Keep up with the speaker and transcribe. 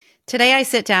Today, I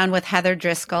sit down with Heather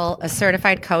Driscoll, a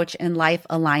certified coach and life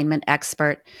alignment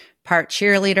expert, part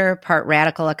cheerleader, part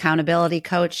radical accountability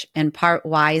coach, and part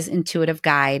wise intuitive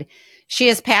guide. She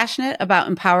is passionate about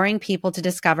empowering people to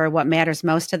discover what matters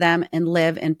most to them and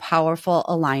live in powerful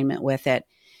alignment with it.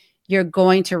 You're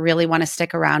going to really want to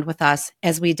stick around with us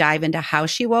as we dive into how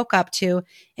she woke up to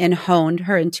and honed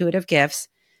her intuitive gifts,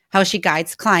 how she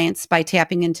guides clients by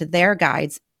tapping into their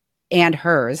guides and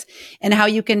hers, and how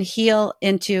you can heal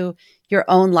into your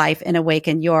own life and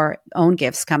awaken your own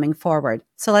gifts coming forward.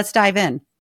 So let's dive in.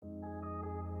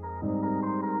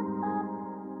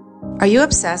 Are you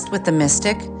obsessed with the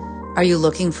mystic? Are you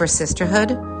looking for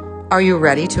sisterhood? Are you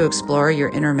ready to explore your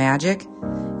inner magic?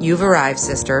 You've arrived,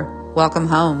 sister. Welcome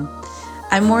home.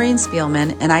 I'm Maureen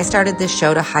Spielman, and I started this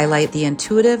show to highlight the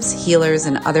intuitives, healers,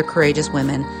 and other courageous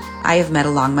women I have met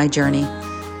along my journey.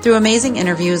 Through amazing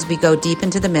interviews, we go deep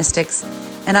into the mystics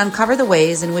and uncover the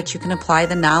ways in which you can apply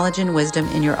the knowledge and wisdom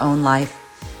in your own life.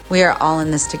 We are all in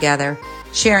this together.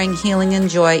 Sharing healing and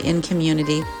joy in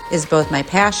community is both my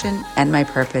passion and my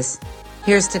purpose.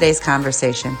 Here's today's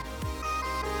conversation.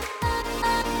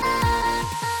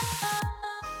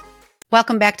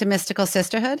 Welcome back to Mystical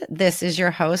Sisterhood. This is your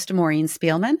host, Maureen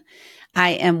Spielman.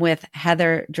 I am with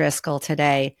Heather Driscoll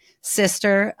today,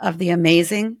 sister of the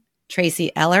amazing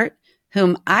Tracy Ellert,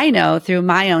 whom I know through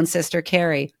my own sister,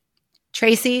 Carrie.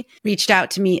 Tracy reached out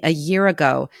to me a year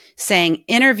ago saying,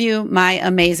 interview my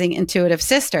amazing intuitive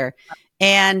sister.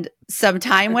 And some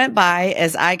time went by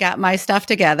as I got my stuff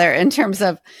together in terms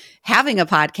of having a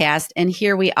podcast. And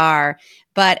here we are.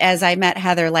 But as I met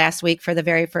Heather last week for the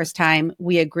very first time,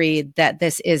 we agreed that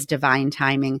this is divine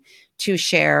timing to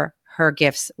share her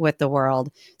gifts with the world.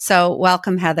 So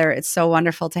welcome, Heather. It's so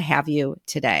wonderful to have you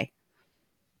today.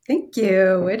 Thank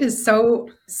you. It is so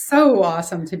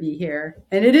awesome to be here.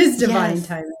 And it is divine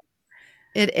timing.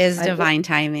 It is divine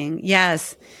timing.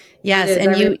 Yes.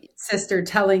 And you, sister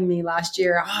telling me last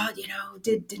year,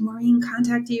 did Maureen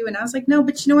contact you? And I was like, no,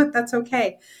 but you know what? That's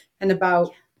okay. And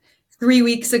about 3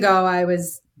 weeks ago, I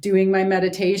was doing my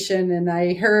meditation and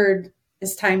I heard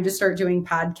it's time to start doing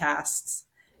podcasts.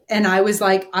 And I was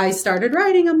like, I started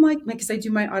writing. I'm like, because I do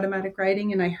my automatic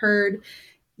writing, and I heard,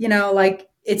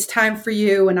 it's time for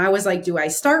you. And I was like, do I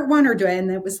start one or do I? And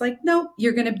it was like, no,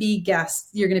 you're going to be guest.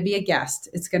 You're going to be a guest.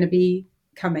 It's going to be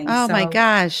coming. Oh my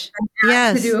gosh.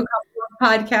 Yes. To do a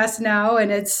couple of podcasts now,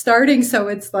 and it's starting. So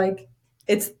it's like,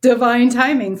 it's divine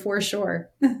timing for sure.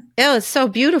 Oh, it's so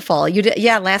beautiful.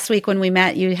 Last week when we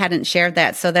met, you hadn't shared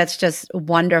that. So that's just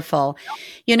wonderful.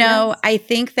 Yes. I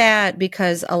think that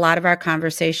because a lot of our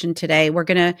conversation today, we're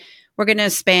going to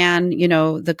span,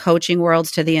 the coaching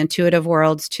worlds to the intuitive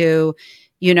worlds to,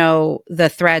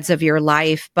 the threads of your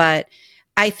life. But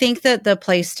I think that the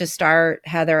place to start,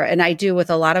 Heather, and I do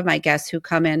with a lot of my guests who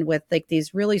come in with like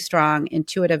these really strong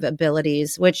intuitive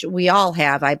abilities, which we all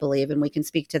have, I believe, and we can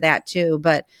speak to that too.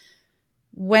 But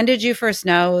when did you first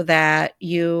know that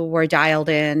you were dialed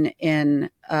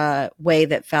in a way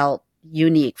that felt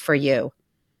unique for you?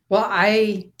 Well,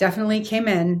 I definitely came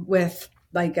in with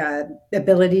like a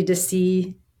ability to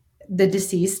see the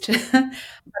deceased.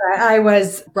 But I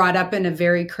was brought up in a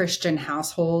very Christian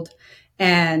household,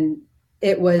 and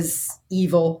it was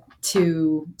evil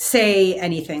to say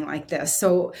anything like this.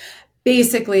 So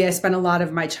basically, I spent a lot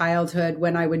of my childhood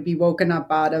when I would be woken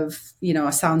up out of,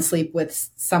 a sound sleep with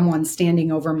someone standing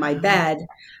over my bed.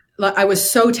 I was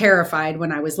so terrified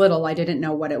when I was little. I didn't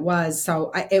know what it was.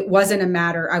 So it wasn't a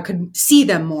matter. I could see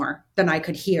them more than I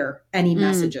could hear any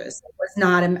messages. It was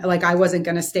not like I wasn't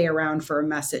going to stay around for a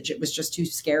message. It was just too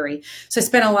scary. So I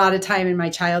spent a lot of time in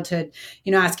my childhood,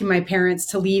 asking my parents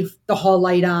to leave the hall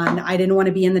light on. I didn't want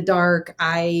to be in the dark.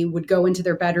 I would go into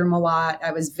their bedroom a lot.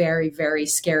 I was very, very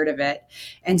scared of it.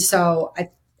 And so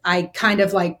I kind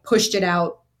of like pushed it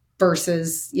out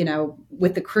versus,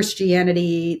 with the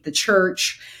Christianity, the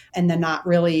church, and then not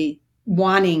really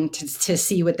wanting to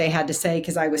see what they had to say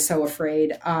because I was so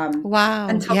afraid. Wow.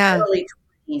 Until the early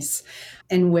 20s,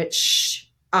 in which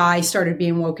I started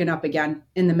being woken up again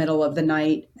in the middle of the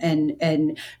night,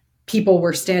 and people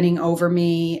were standing over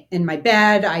me in my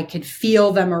bed. I could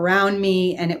feel them around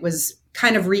me, and it was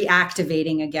kind of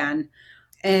reactivating again.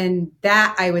 And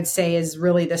that, I would say, is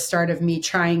really the start of me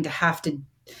trying to have to,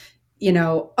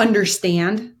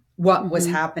 understand what was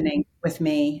happening with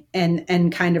me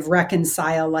and kind of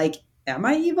reconcile, like, am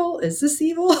I evil? Is this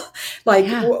evil?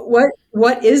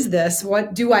 What is this?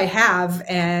 What do I have?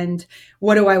 And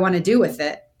what do I want to do with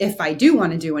it? If I do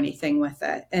want to do anything with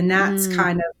it. And that's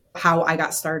kind of how I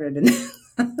got started.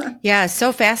 Yeah,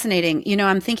 so fascinating.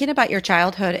 I'm thinking about your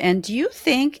childhood, and do you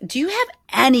have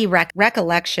any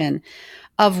recollection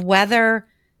of whether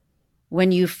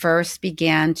when you first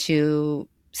began to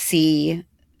see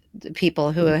the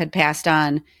people who had passed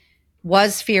on,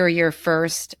 was fear your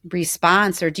first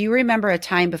response, or do you remember a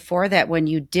time before that when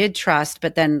you did trust,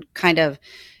 but then kind of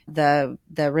the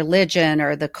religion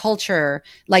or the culture,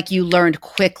 like you learned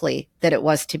quickly that it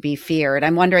was to be feared?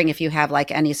 I'm wondering if you have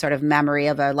like any sort of memory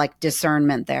of a like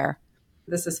discernment there.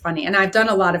 This is funny. And I've done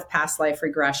a lot of past life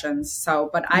regressions. So,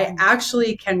 but I Mm-hmm.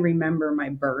 actually can remember my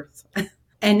birth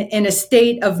and in a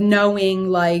state of knowing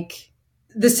like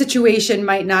the situation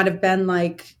might not have been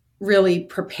like really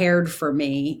prepared for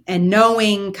me, and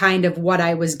knowing kind of what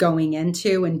I was going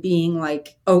into and being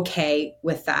like okay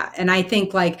with that. And I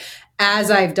think like as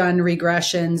I've done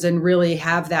regressions and really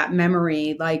have that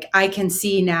memory, like I can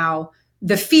see now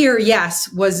the fear,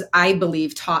 yes, was, I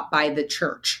believe, taught by the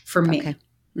church for Okay. me.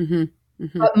 Mm-hmm.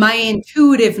 Mm-hmm. But my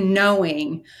intuitive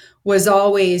knowing was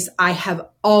always, I have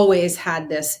always had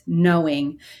this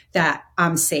knowing that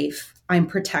I'm safe, I'm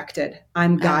protected,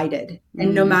 I'm Ah. guided.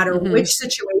 And no matter Mm-hmm. which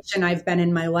situation I've been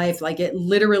in my life, like it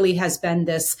literally has been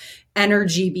this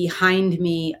energy behind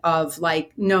me of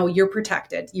like, no, you're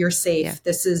protected, you're Yeah. safe,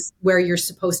 this is where you're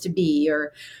supposed to be,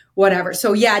 or whatever.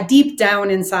 So yeah, deep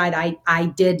down inside, I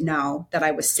did know that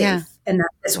I was Yeah. safe and that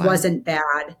this Wow. wasn't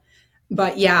bad.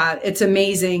 But yeah, it's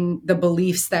amazing the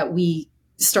beliefs that we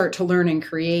start to learn and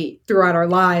create throughout our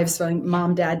lives. So like Yeah.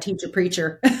 mom, dad, teacher,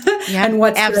 preacher, Yeah. and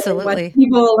what's good and what's Absolutely.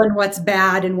 evil and what's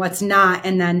bad and what's not.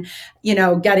 And then,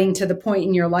 getting to the point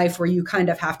in your life where you kind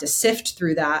of have to sift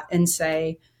through that and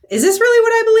say, is this really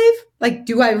what I believe? Like,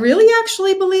 do I really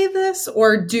actually believe this?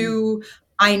 Or do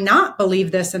I not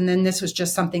believe this? And then this was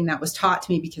just something that was taught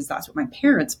to me because that's what my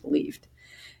parents believed.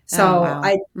 Oh, So wow.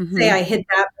 I say Mm-hmm. I hit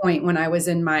that point when I was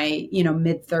in my,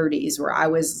 mid 30s where I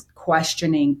was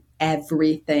questioning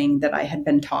everything that I had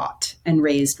been taught and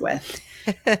raised with.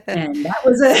 And that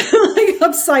was a like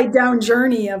upside down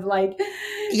journey of like,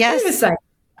 wait a Yes. second.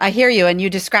 I hear you, and you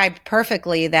described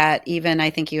perfectly that. Even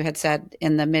I think you had said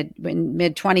in the mid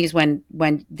 20s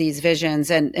when these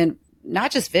visions and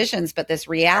not just visions, but this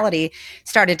reality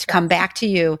started to Yeah. come back to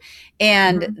you,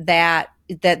 and Mhm. that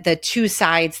the two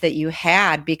sides that you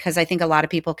had, because I think a lot of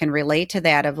people can relate to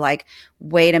that of like,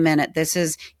 wait a minute, this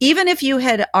is, even if you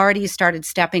had already started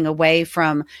stepping away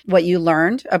from what you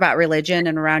learned about religion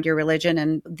and around your religion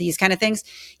and these kind of things,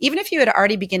 even if you had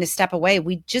already begun to step away,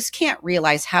 we just can't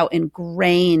realize how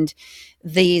ingrained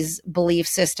these belief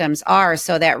systems are.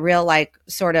 So that real like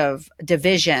sort of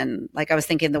division, like I was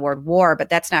thinking the word war, but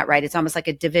that's not right. It's almost like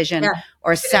a division Yeah,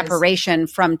 or it is. separation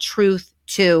from truth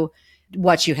to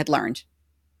what you had learned.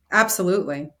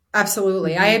 Absolutely.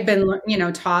 Absolutely. I Mm-hmm. had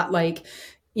been, taught like,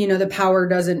 the power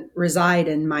doesn't reside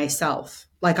in myself.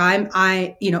 Like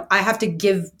I have to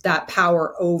give that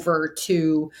power over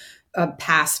to a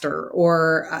pastor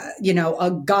or,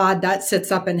 a God that sits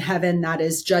up in heaven that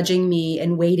is judging me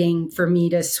and waiting for me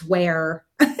to swear.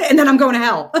 And then I'm going to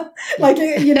hell. Yeah. Like,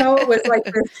 it was like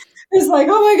this. It's like,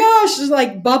 oh my gosh, this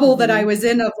like bubble that I Mm-hmm. was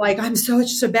in of like, I'm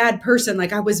such a bad person.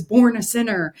 Like I was born a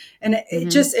sinner. And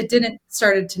Mm-hmm. it didn't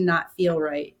started to not feel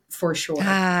right for sure.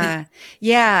 Ah,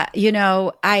 yeah.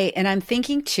 I'm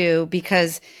thinking too,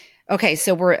 because, okay,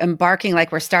 so we're embarking,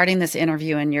 like we're starting this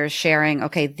interview and you're sharing,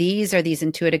 okay, these are these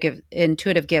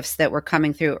intuitive gifts that were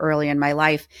coming through early in my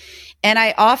life. And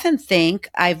I often think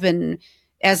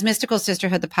as Mystical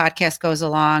Sisterhood, the podcast goes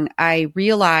along, I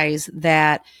realize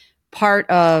that part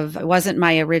of, it wasn't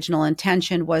my original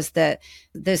intention, was that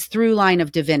this through line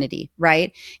of divinity,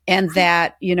 right? And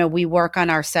that, we work on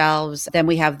ourselves, then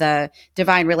we have the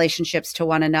divine relationships to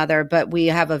one another, but we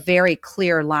have a very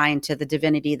clear line to the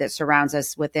divinity that surrounds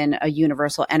us within a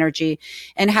universal energy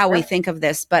and how we Yep. think of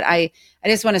this. But I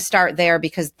just want to start there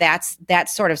because that's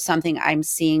sort of something I'm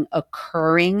seeing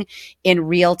occurring in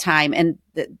real time. And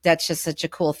that's just such a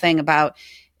cool thing about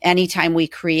anytime we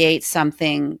create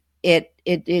something,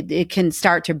 it can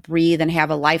start to breathe and have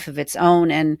a life of its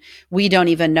own, and we don't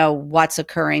even know what's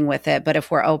occurring with it. But if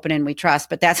we're open and we trust,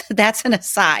 but that's an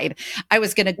aside. I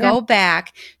was going to Yeah. go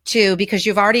back to, because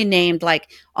you've already named like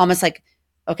almost like,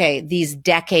 okay, these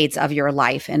decades of your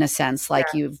life in a sense, like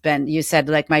you said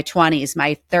like my 20s,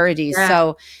 my 30s. Yeah.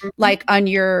 So Mhm. like and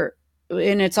you're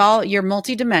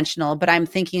multidimensional, but I'm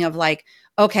thinking of like,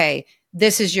 okay,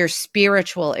 this is your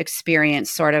spiritual experience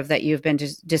sort of that you've been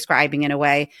describing in a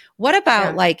way. What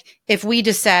about Yeah. like, if we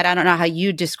just said, I don't know how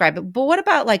you describe it, but what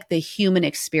about like the human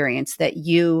experience that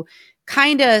you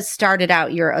kind of started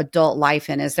out your adult life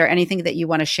in? Is there anything that you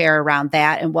want to share around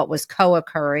that and what was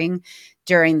co-occurring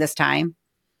during this time?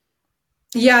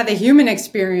 Yeah, the human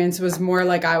experience was more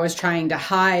like I was trying to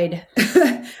hide.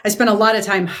 I spent a lot of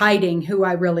time hiding who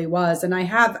I really was. And I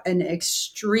have an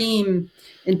extreme,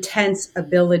 intense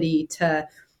ability to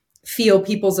feel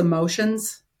people's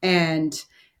emotions and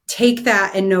take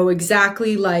that and know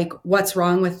exactly like what's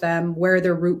wrong with them, where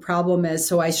their root problem is.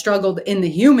 So I struggled in the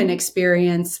human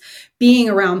experience being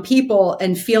around people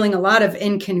and feeling a lot of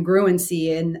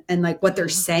incongruency and like what they're Oh,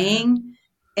 yeah. saying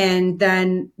and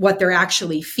then what they're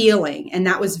actually feeling. And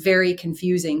that was very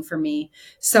confusing for me.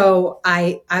 So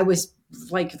I was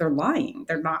like, they're lying.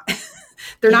 They're not,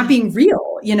 they're not Yeah. being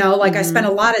real. Like I spent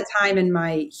Mm-hmm. a lot of time in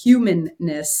my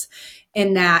humanness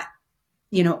in that,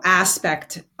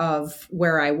 aspect of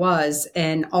where I was.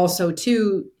 And also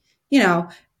too, you know,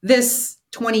 this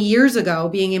 20 years ago,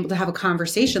 being able to have a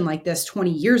conversation like this 20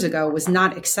 years ago was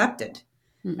not accepted.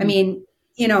 I Mm-mm. mean,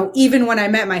 even when I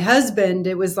met my husband,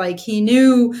 it was like he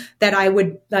knew that I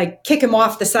would like kick him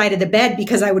off the side of the bed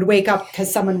because I would wake up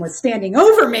because someone was standing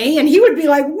over me and he would be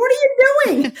like, "What are you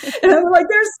doing?" And I'm like,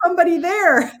 "There's somebody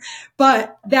there."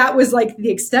 But that was like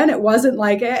the extent. It wasn't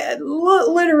like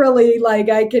literally like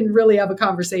I can really have a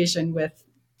conversation with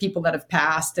people that have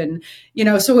passed. And,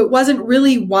 so it wasn't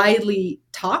really widely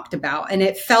talked about. And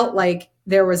it felt like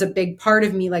there was a big part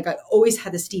of me, like I always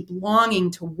had this deep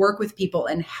longing to work with people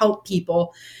and help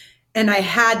people. And I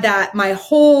had that my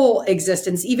whole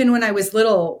existence, even when I was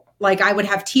little, like I would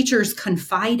have teachers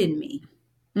confide in me.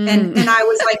 And Mm. and I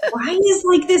was like, why is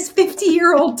like this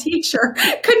 50-year-old teacher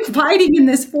confiding in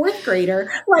this fourth grader?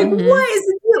 Like, Mm-hmm. what is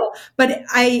the deal? But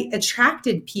I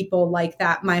attracted people like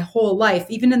that my whole life.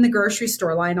 Even in the grocery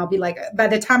store line, I'll be like, by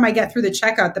the time I get through the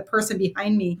checkout, the person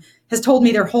behind me has told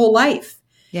me their whole life.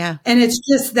 Yeah. And it's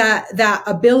just that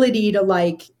ability to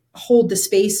like hold the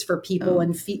space for people Oh.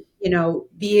 and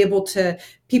be able to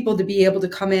people to be able to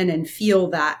come in and feel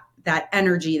that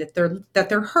energy that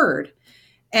they're heard.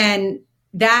 And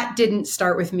that didn't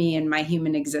start with me in my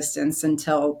human existence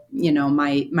until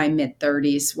my mid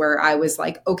 30s, where I was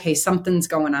like, okay, something's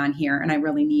going on here and I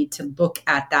really need to look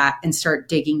at that and start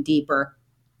digging deeper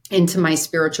into my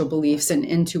spiritual beliefs and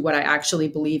into what I actually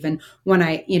believe in. When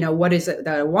what is it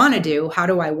that I want to do? How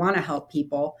do I want to help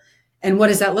people? And what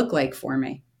does that look like for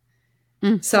me?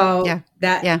 Mm. So Yeah.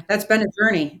 that Yeah. that's been a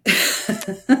journey.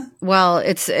 Well,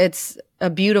 it's a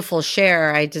beautiful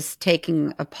share. I just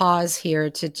taking a pause here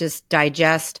to just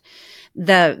digest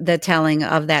the telling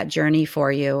of that journey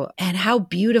for you and how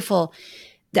beautiful.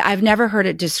 I've never heard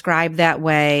it described that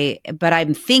way, but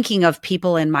I'm thinking of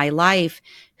people in my life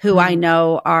who I Mm.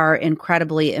 know are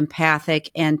incredibly empathic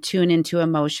and tune into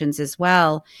emotions as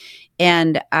well.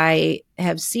 And I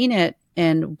have seen it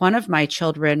in one of my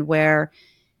children where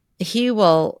he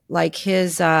will like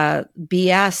his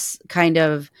BS kind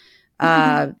of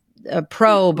uh, a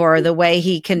probe or the way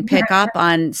he can pick up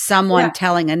on someone Yeah,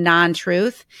 telling a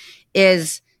non-truth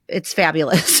is it's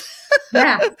fabulous.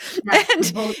 yeah, yeah.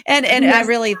 and Both. and I Yes.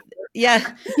 really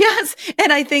yeah yes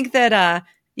and I think that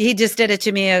he just did it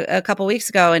to me a couple weeks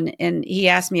ago and he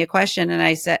asked me a question and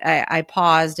I said I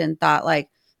paused and thought like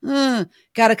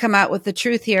got to come out with the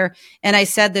truth here and I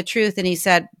said the truth and he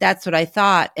said that's what I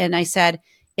thought and I said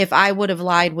if I would have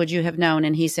lied would you have known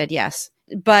and he said yes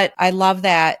but I love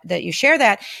that you share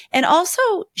that and also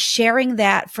sharing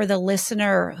that for the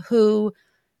listener who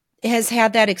has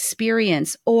had that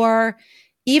experience or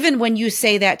even when you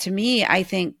say that to me I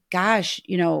think gosh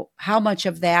how much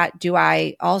of that do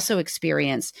I also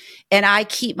experience and I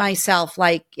keep myself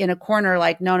like in a corner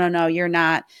like no you're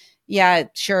not yeah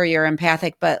sure you're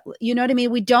empathic but you know what I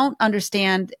mean we don't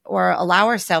understand or allow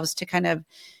ourselves to kind of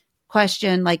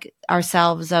question like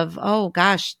ourselves of oh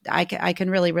gosh I can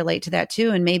really relate to that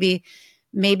too and maybe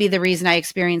the reason I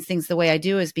experience things the way I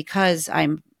do is because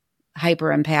I'm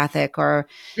hyper empathic or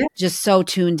just so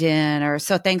tuned in or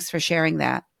so thanks for sharing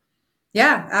that.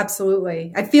 Yeah,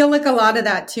 absolutely. I feel like a lot of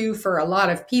that too for a lot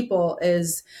of people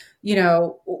is,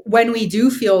 when we do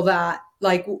feel that,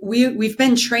 like we've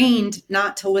been trained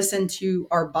not to listen to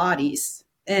our bodies.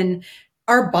 And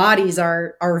our bodies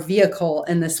are our vehicle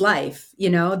in this life.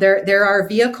 There are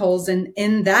vehicles and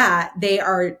in that they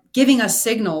are giving us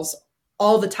signals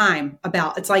all the time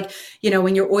about it's like,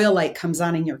 when your oil light comes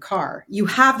on in your car, you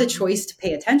have the Mm-hmm. choice to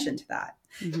pay attention to that.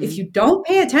 If Mm-hmm. you don't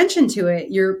pay attention to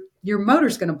it, your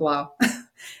motor's going to blow. So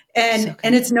And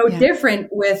good. it's no Yeah. different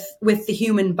with the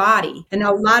human body. And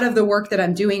a lot of the work that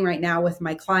I'm doing right now with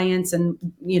my clients and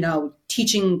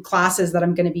teaching classes that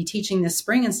I'm going to be teaching this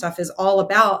spring and stuff is all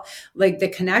about like the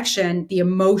connection, the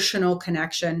emotional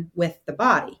connection with the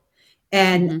body.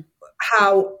 And Mm-hmm.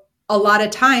 how a lot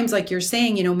of times, like you're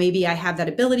saying, maybe I have that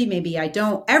ability, maybe I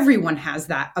don't. Everyone has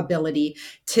that ability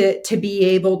to be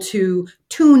able to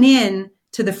tune in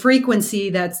to the frequency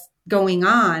that's going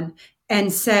on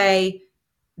and say,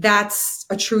 that's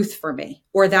a truth for me,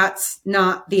 or that's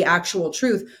not the actual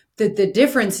truth. The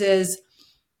difference is,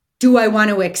 do I want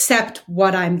to accept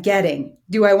what I'm getting?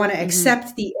 Do I want to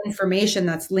accept the information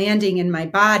that's landing in my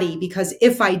body? Because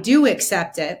if I do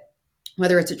accept it,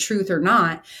 whether it's a truth or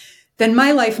not, then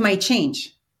my life might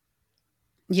change.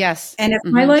 Yes. And if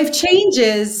my life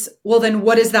changes, well, then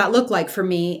what does that look like for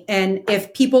me? And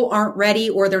if people aren't ready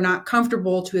or they're not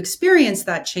comfortable to experience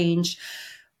that change,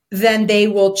 then they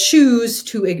will choose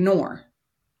to ignore.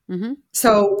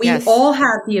 So we all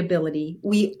have the ability.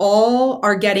 We all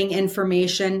are getting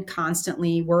information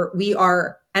constantly. We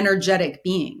are energetic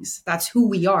beings. That's who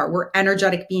we are. We're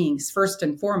energetic beings first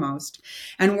and foremost.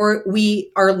 And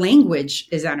our language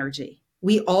is energy.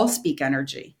 We all speak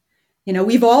energy. You know,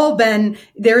 we've all been,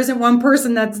 there isn't one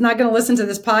person that's not going to listen to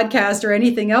this podcast or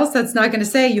anything else that's not going to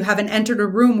say you haven't entered a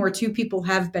room where two people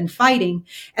have been fighting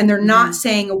and they're not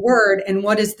saying a word. And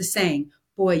what is the saying?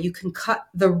 Boy, you can cut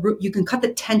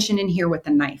the tension in here with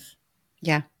a knife.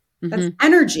 Yeah. That's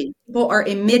energy. People are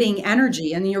emitting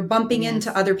energy and you're bumping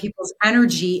into other people's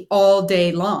energy all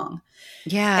day long.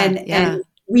 And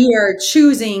we are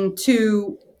choosing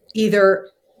to either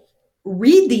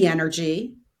read the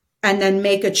energy and then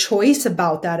make a choice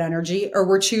about that energy, or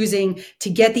we're choosing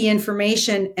to get the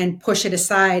information and push it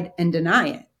aside and deny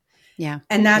it. Yeah.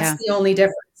 And that's the only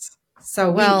difference.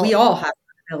 So we all have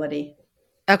that ability.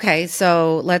 Okay,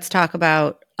 so let's talk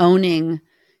about owning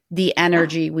the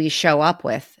energy we show up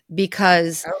with,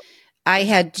 because I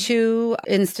had 2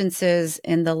 instances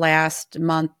in the last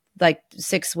month, like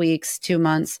 6 weeks, 2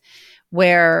 months,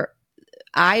 where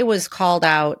I was called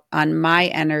out on my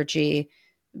energy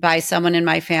by someone in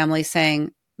my family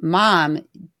saying, Mom,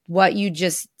 what you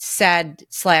just said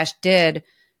 / did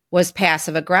was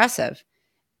passive aggressive.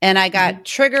 And I got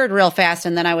triggered real fast.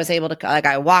 And then I was able to,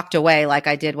 I walked away like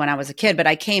I did when I was a kid, but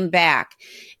I came back.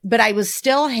 But I was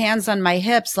still hands on my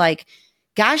hips, like,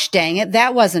 gosh dang it,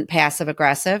 that wasn't passive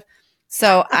aggressive.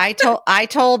 So I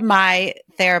told my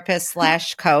therapist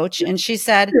 / coach, and she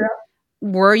said,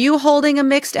 were you holding a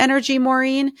mixed energy,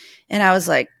 Maureen? And I was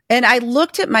like, and I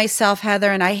looked at myself,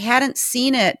 Heather, and I hadn't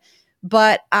seen it,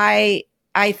 but I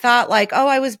thought like, oh,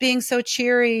 I was being so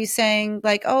cheery saying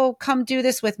like, oh, come do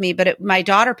this with me. But my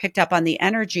daughter picked up on the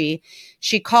energy.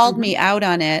 She called me out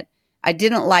on it. I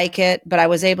didn't like it, but I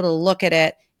was able to look at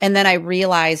it. And then I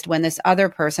realized when this other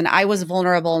person, I was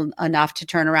vulnerable enough to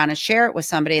turn around and share it with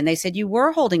somebody. And they said, you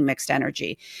were holding mixed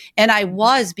energy. And I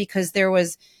was, because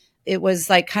it was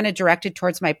like kind of directed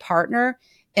towards my partner.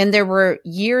 And there were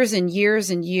years and years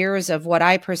and years of what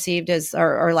I perceived as,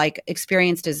 or like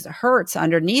experienced as hurts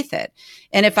underneath it.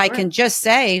 And if I can just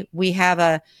say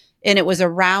and it was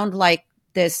around like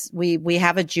this, we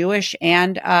have a Jewish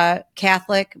and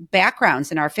Catholic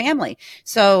backgrounds in our family.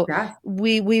 So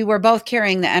we were both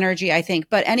carrying the energy, I think.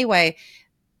 But anyway,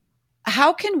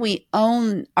 how can we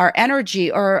own our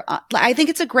energy? Or I think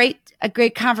it's a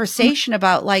great conversation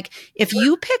about like, if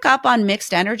you pick up on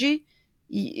mixed energy,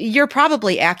 you're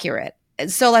probably accurate.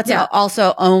 So let's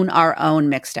also own our own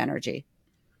mixed energy.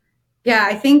 Yeah,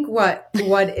 I think what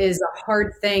is a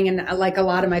hard thing, and like a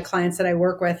lot of my clients that I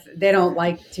work with, they don't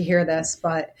like to hear this,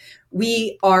 but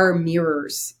we are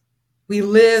mirrors. We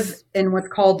live in what's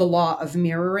called the law of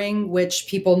mirroring, which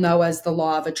people know as the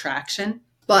law of attraction.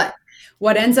 But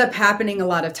what ends up happening a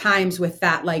lot of times with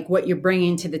that, like what you're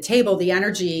bringing to the table, the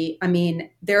energy, I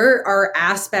mean, there are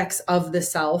aspects of the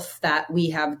self that we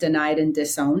have denied and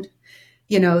disowned.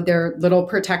 You know, they're little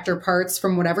protector parts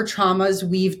from whatever traumas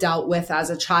we've dealt with as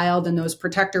a child, and those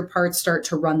protector parts start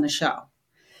to run the show.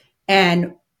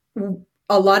 And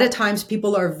a lot of times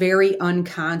people are very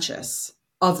unconscious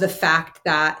of the fact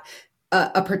that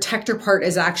a protector part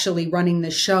is actually running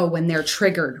the show when they're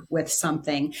triggered with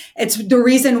something. It's the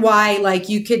reason why, like,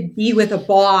 you could be with a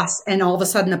boss and all of a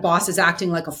sudden the boss is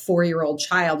acting like a 4-year-old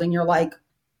child. And you're like,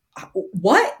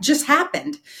 what just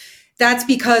happened? That's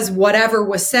because whatever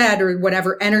was said or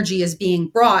whatever energy is being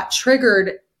brought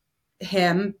triggered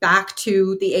him back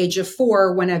to the age of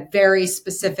 4 when a very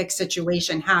specific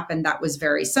situation happened that was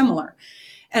very similar.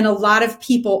 And a lot of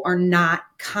people are not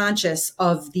conscious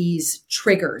of these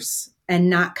triggers and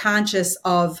not conscious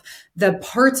of the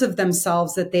parts of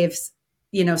themselves that they've,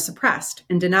 suppressed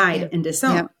and denied and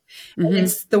disowned. And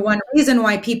it's the one reason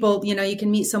why people, you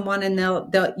can meet someone and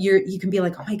you can be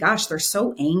like, oh my gosh, they're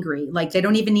so angry. Like they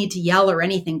don't even need to yell or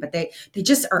anything, but they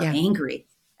just are angry.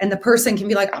 And the person can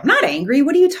be like, I'm not angry.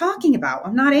 What are you talking about?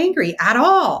 I'm not angry at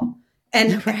all.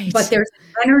 And, but there's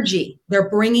energy. They're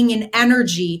bringing an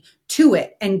energy to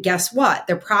it. And guess what?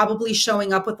 They're probably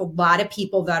showing up with a lot of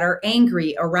people that are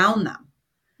angry around them.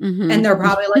 And they're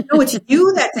probably like, no, it's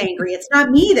you that's angry. It's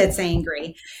not me that's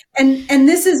angry. And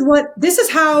this is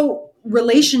how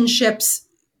relationships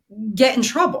get in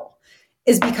trouble,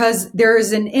 is because there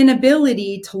is an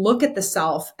inability to look at the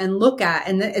self and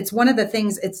and it's one of the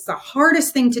things, it's the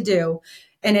hardest thing to do.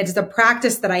 And it's the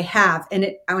practice that I have.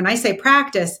 And when I say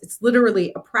practice, it's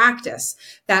literally a practice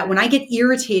that when I get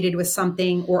irritated with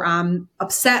something, or I'm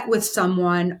upset with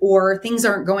someone, or things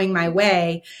aren't going my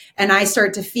way, and I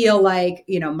start to feel like,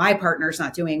 my partner's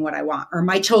not doing what I want, or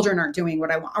my children aren't doing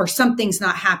what I want, or something's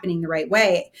not happening the right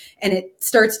way, and it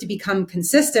starts to become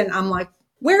consistent, I'm like,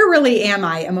 where really am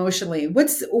I emotionally?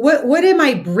 What am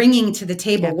I bringing to the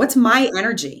table? Yeah. What's my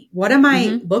energy? What am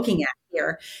I looking at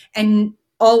here? And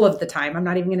all of the time, I'm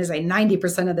not even going to say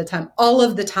 90% of the time, all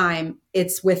of the time,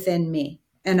 it's within me,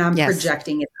 and I'm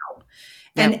projecting it out.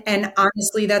 Yep. And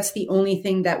honestly, that's the only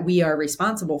thing that we are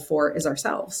responsible for, is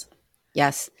ourselves.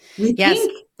 Yes. We Yes.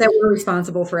 think that we're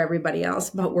responsible for everybody else,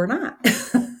 but we're not.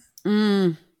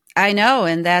 I know.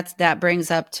 And that brings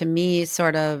up to me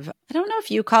sort of, I don't know if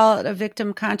you call it a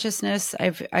victim consciousness.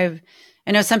 I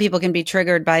know some people can be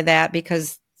triggered by that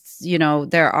because,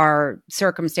 there are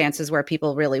circumstances where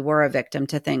people really were a victim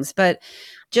to things, but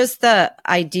just the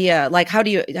idea, like, how do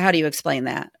you explain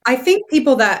that? I think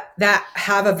people that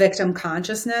have a victim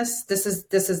consciousness, this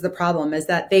is the problem, is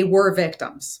that they were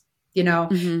victims.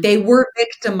 They were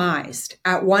victimized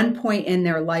at one point in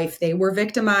their life. They were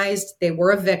victimized. They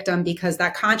were a victim because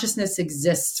that consciousness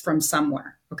exists from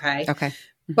somewhere. Okay. Okay.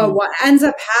 But what ends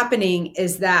up happening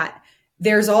is that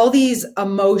there's all these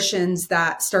emotions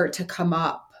that start to come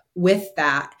up with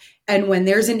that. And when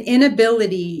there's an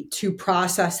inability to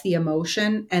process the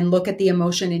emotion and look at the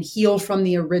emotion and heal from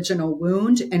the original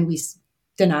wound, and we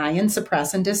deny and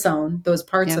suppress and disown those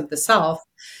parts of the self,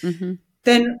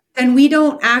 then we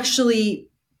don't actually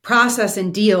process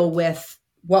and deal with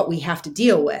what we have to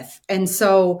deal with. And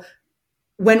so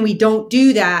when we don't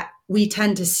do that, we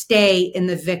tend to stay in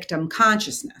the victim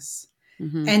consciousness.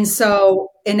 And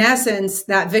so in essence,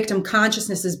 that victim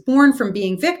consciousness is born from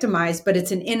being victimized, but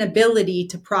it's an inability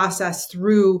to process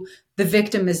through the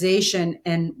victimization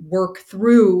and work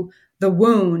through the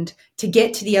wound to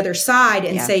get to the other side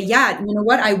and say, yeah, you know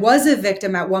what? I was a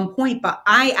victim at one point, but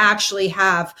I actually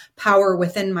have power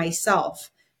within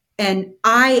myself. And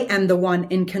I am the one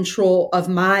in control of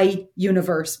my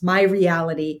universe, my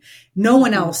reality. No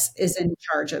one else is in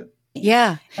charge of me.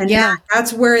 Yeah. And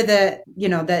that's where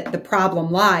the problem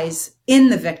lies, in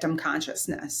the victim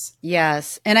consciousness.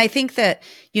 Yes. And I think that,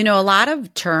 a lot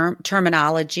of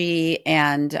terminology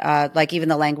and like even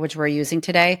the language we're using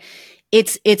today,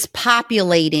 it's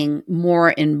populating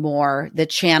more and more the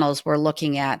channels we're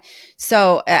looking at.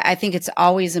 So I think it's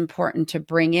always important to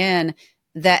bring in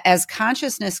that as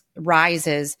consciousness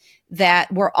rises,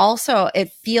 that we're also,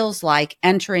 it feels like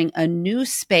entering a new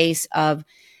space of,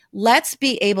 let's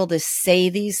be able to say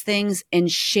these things and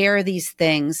share these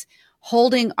things,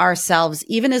 holding ourselves,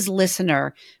 even as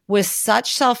listener, with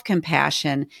such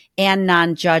self-compassion and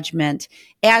non-judgment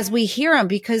as we hear them.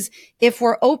 Because if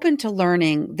we're open to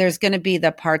learning, there's going to be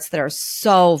the parts that are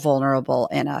so vulnerable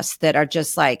in us that are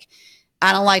just like,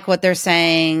 I don't like what they're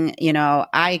saying.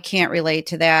 I can't relate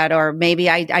to that. Or maybe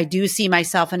I do see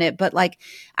myself in it. But like,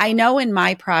 I know in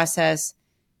my process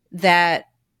that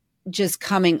just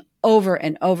coming over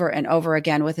and over and over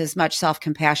again with as much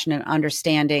self-compassion and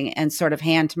understanding and sort of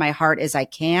hand to my heart as I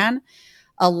can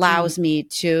allows me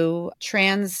to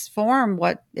transform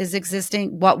what was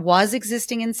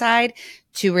existing inside,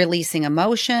 to releasing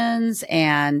emotions.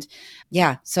 And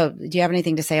so do you have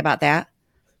anything to say about that?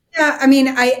 Yeah, I mean,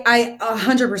 I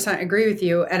 100% agree with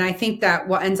you. And I think that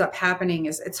what ends up happening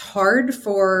is it's hard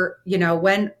for,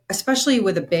 when, especially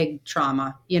with a big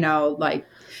trauma, like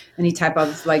any type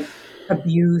of like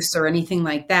abuse or anything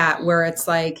like that, where it's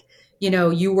like,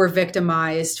 you were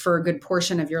victimized for a good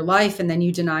portion of your life, and then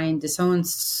you deny and disown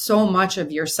so much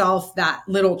of yourself, that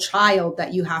little child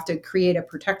that you have to create a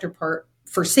protector part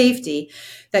for safety,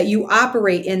 that you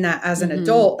operate in that as an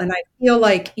adult. And I feel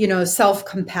like,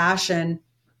 self-compassion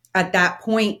at that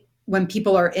point, when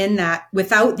people are in that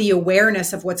without the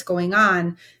awareness of what's going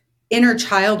on, inner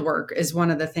child work is one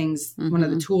of the things, one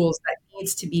of the tools that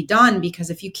needs to be done. Because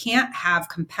if you can't have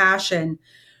compassion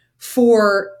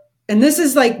for, and this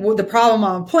is like the problem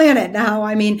on the planet now.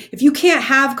 I mean, if you can't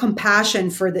have compassion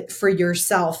for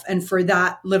yourself and for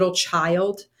that little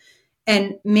child,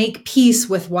 and make peace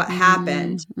with what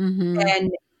happened,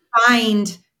 and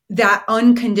find that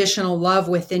unconditional love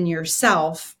within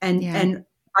yourself, and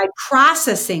by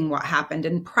processing what happened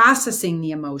and processing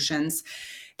the emotions,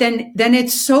 then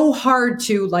it's so hard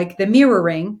to, like the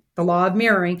law of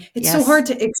mirroring, it's so hard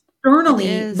to It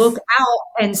externally look is.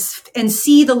 out and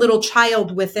see the little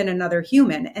child within another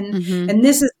human. Mm-hmm. And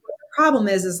this is what the problem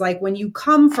is like when you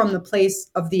come from the place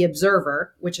of the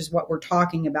observer, which is what we're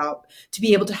talking about, to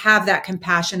be able to have that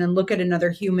compassion and look at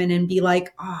another human and be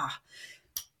like,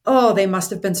 oh, they must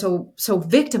have been so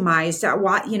victimized at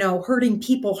what, hurting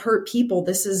people hurt people.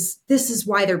 This is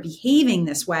why they're behaving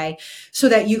this way, so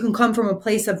that you can come from a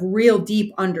place of real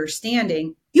deep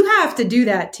understanding. You have to do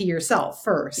that to yourself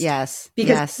first, Yes.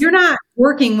 because if Yes. you're not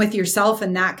working with yourself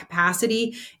in that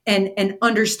capacity and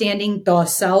understanding the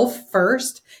self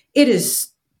first, it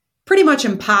is pretty much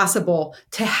impossible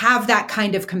to have that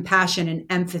kind of compassion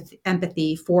and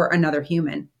empathy for another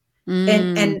human.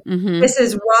 And Mm-hmm. this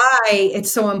is why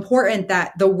it's so important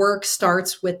that the work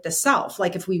starts with the self.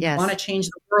 Like if we want to Yes. change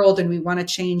the world and we want to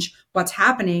change what's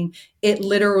happening, it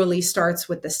literally starts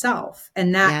with the self.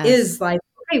 And that Yes. is like,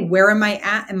 okay, where am I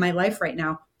at in my life right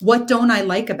now? What don't I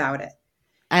like about it?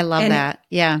 I love And that.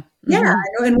 Yeah. yeah,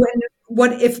 Mm-hmm. and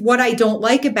what I don't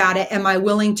like about it, am I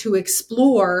willing to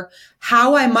explore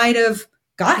how I might have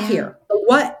got Yeah. here?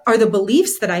 What are the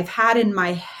beliefs that I've had in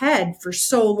my head for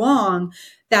so long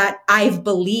that I've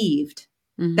believed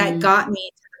that Mm-hmm. got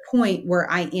me to the point where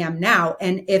I am now?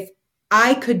 And if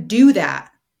I could do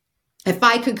that, if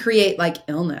I could create like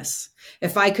illness,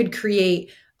 if I could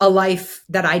create a life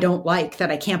that I don't like,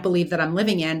 that I can't believe that I'm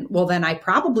living in, well, then I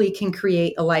probably can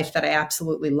create a life that I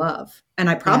absolutely love. And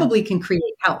I Yeah. probably can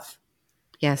create health,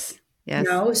 Yes. Yes.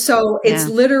 So it's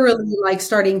Yeah. literally like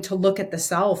starting to look at the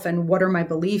self and what are my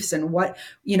beliefs and what,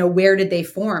 where did they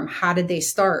form? How did they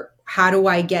start? How do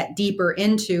I get deeper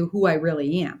into who I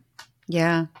really am?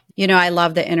 Yeah. I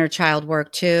love the inner child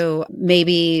work too.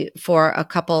 Maybe for a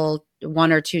couple,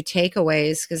 one or two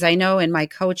takeaways, because I know in my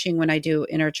coaching, when I do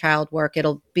inner child work,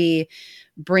 it'll be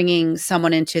bringing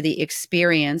someone into the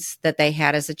experience that they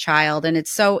had as a child. And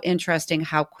it's so interesting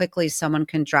how quickly someone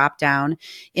can drop down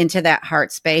into that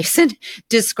heart space and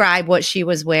describe what she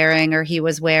was wearing or he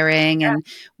was wearing and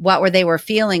what were they were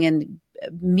feeling, and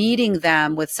meeting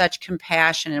them with such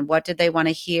compassion and what did they want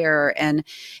to hear, and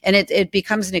it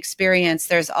becomes an experience.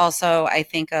 There's also, I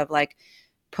think of like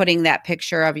putting that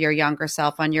picture of your younger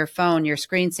self on your phone, your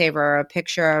screensaver, or a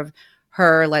picture of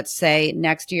her, let's say,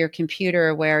 next to your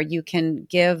computer, where you can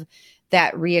give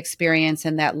that re-experience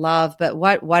and that love. But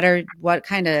what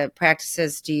kind of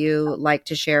practices do you like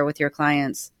to share with your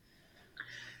clients?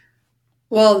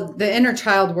 Well, the inner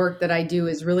child work that I do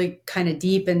is really kind of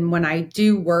deep. And when I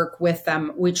do work with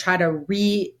them, we try to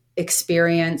re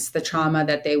experience the trauma Mm-hmm.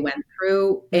 that they went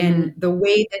through in Mm-hmm. the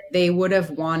way that they would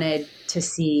have wanted to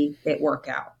see it work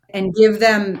out, and give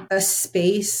them a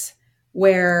space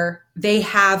where they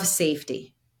have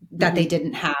safety that they Mm-hmm.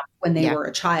 didn't have when they Yeah. were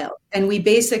a child. And we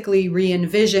basically re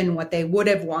envision what they would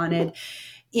have wanted,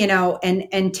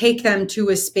 and take them to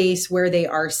a space where they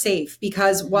are safe.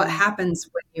 Because what Mm-hmm. happens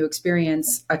when you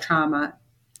experience a trauma,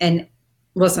 and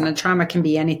listen, a trauma can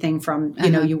be anything from,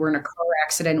 Uh-huh. you were in a car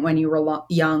accident when you were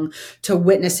young, to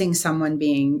witnessing someone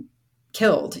being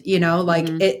killed, like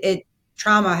Mm-hmm. it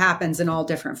trauma happens in all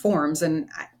different forms. And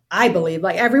I believe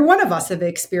like every one of us have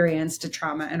experienced a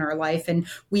trauma in our life, and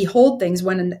we hold things.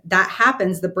 When that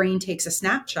happens, the brain takes a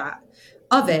snapshot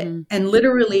of it Mm-hmm. and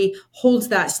literally holds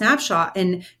that snapshot.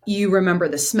 And you remember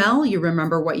the smell, you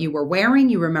remember what you were wearing,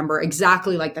 you remember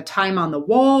exactly like the time on the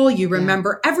wall, you Yeah.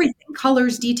 remember everything,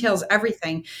 colors, details,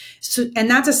 everything. So, and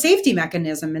that's a safety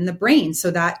mechanism in the brain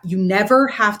so that you never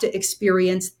have to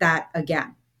experience that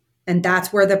again. And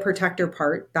that's where the protector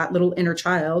part, that little inner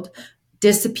child,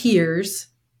 disappears,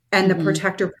 and the Mm-hmm.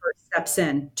 protector part steps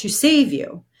in to save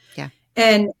you. Yeah.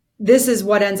 And this is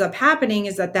what ends up happening,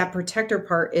 is that protector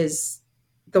part is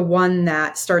the one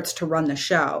that starts to run the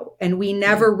show. And we Yeah.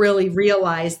 never really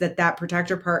realize that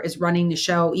protector part is running the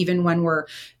show, even when we're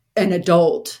an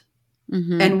adult.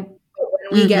 Mm-hmm. And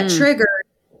when we get Mm-hmm. triggered,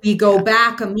 we go Yeah.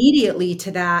 back immediately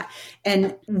to that,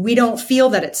 and we don't feel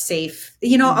that it's safe. A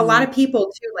lot Mm-hmm. of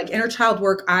people too, like inner child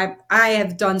work. I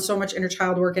have done so much inner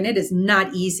child work, and it is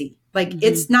not easy. Like Mm-hmm.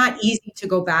 it's not easy to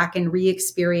go back and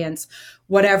re-experience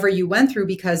whatever you went through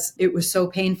because it was so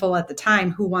painful at the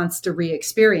time. Who wants to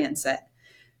re-experience it?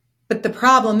 But the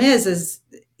problem is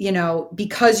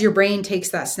because your brain takes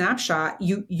that snapshot,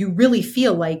 you really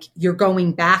feel like you're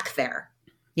going back there,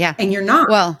 Yeah. and you're not.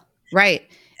 Well, right.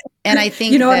 And I You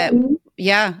think know what I that, mean?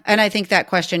 yeah. And I think that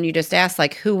question you just asked,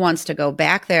 like, who wants to go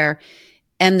back there?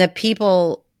 And the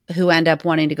people who end up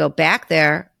wanting to go back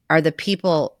there are the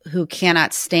people who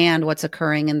cannot stand what's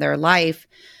occurring in their life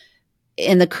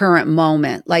in the current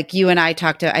moment. Like you and I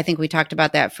think we talked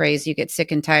about that phrase, you get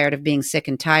sick and tired of being sick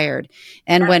and tired.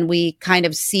 And when we kind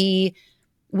of see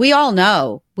we all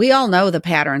know the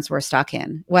patterns we're stuck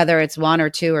in, whether it's one or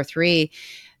two or three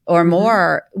or Hmm.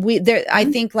 more. I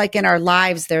think like in our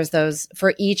lives, there's those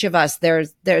for each of us,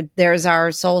 there's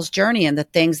our soul's journey and the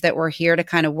things that we're here to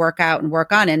kind of work out and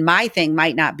work on. And my thing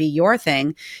might not be your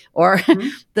thing or Hmm.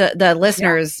 the Yeah.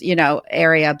 listeners,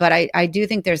 area. But I do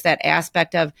think there's that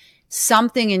aspect of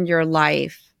something in your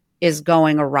life is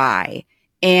going awry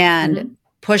and Hmm.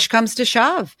 push comes to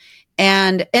shove.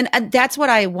 And that's what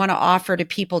I want to offer to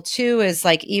people too, is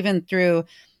like, even through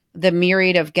the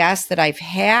myriad of guests that I've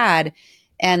had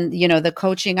and, the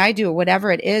coaching I do or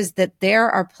whatever it is, that there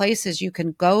are places you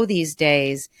can go these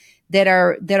days that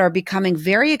are becoming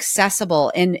very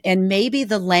accessible. And maybe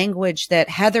the language that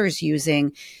Heather's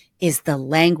using is the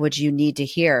language you need to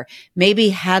hear. Maybe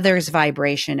Heather's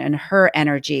vibration and her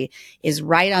energy is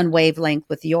right on wavelength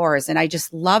with yours. And I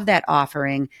just love that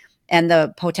offering and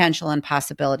the potential and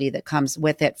possibility that comes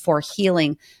with it for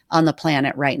healing on the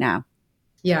planet right now.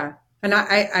 Yeah. And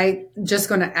I just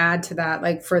going to add to that,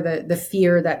 like for the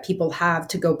fear that people have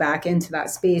to go back into that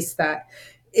space, that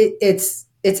it's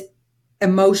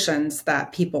emotions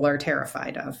that people are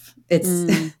terrified of. It's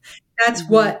Mm, that's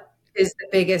hmm. what is the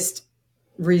biggest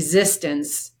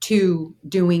resistance to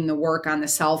doing the work on the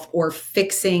self or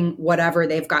fixing whatever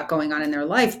they've got going on in their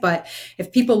life. But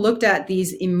if people looked at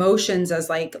these emotions as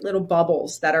like little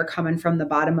bubbles that are coming from the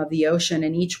bottom of the ocean,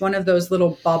 and each one of those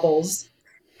little bubbles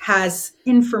has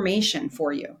information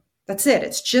for you. That's it.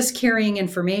 It's just carrying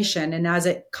information. And as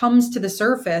it comes to the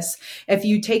surface, if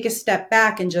you take a step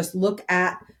back and just look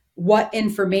at what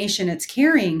information it's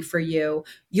carrying for you,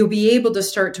 you'll be able to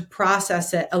start to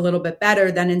process it a little bit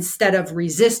better than instead of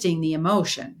resisting the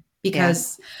emotion. Yeah.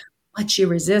 Because what you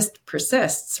resist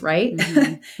persists, right?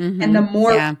 Hmm. And the Hmm.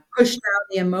 more Yeah. we push down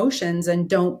the emotions and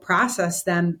don't process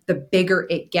them, the bigger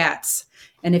it gets.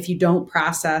 And if you don't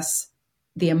process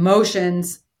the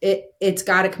emotions, it's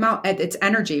got to come out. It's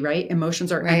energy, right?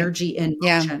 Emotions are Right. energy in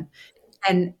Yeah. motion,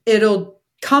 and it'll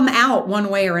come out one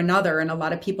way or another. And a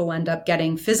lot of people end up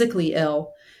getting physically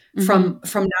ill Hmm.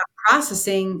 from not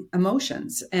processing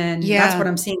emotions, and that's Yeah. what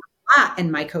I'm seeing a lot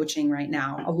in my coaching right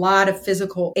now. A lot of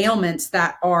physical ailments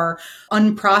that are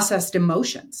unprocessed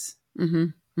emotions. Hmm.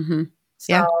 Hmm.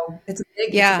 Yeah. So it's a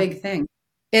Yeah. big thing.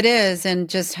 It is. And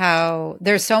just how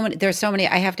there's so many.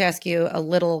 I have to ask you a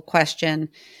little question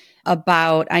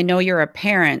about, I know you're a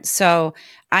parent. So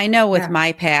I know with Yeah.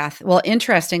 my path, well,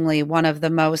 interestingly, one of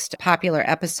the most popular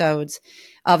episodes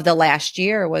of the last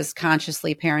year was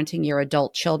Consciously Parenting Your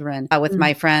Adult Children with Mm.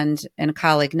 my friend and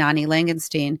colleague, Nani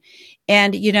Langenstein.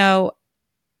 And,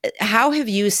 how have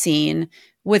you seen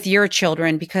with your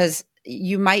children? Because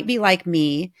you might be like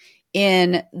me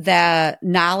in the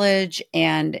knowledge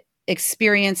and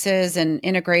experiences and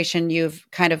integration you've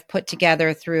kind of put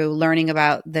together through learning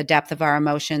about the depth of our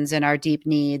emotions and our deep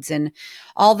needs and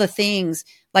all the things.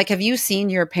 Like, have you seen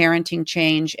your parenting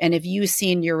change? And have you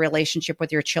seen your relationship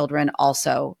with your children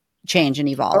also change and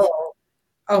evolve? Oh,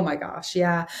 oh my gosh.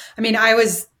 Yeah. I mean, I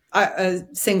was a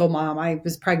single mom. I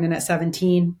was pregnant at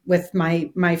 17 with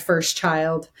my first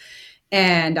child.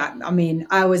 And I mean,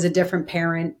 I was a different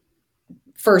parent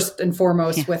first and Yeah.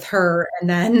 foremost with her, and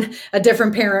then a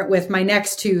different parent with my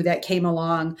next two that came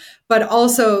along. But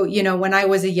also, when I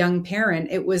was a young parent,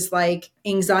 it was like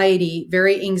anxiety,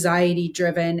 very anxiety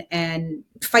driven, and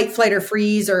fight, flight, or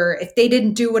freeze. Or if they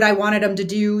didn't do what I wanted them to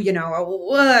do,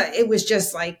 it was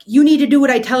just like, you need to do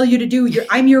what I tell you to do.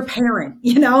 I'm your parent,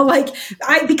 like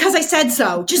because I said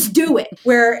so, just do it.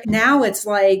 Where now it's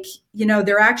like,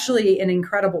 they're actually an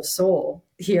incredible soul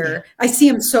Yeah. here. I see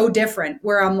them so different,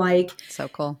 where I'm like So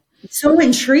cool. so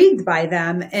intrigued by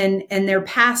them and their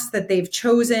paths that they've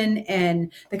chosen,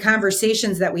 and the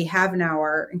conversations that we have now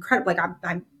are incredible.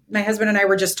 Like my husband and I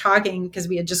were just talking because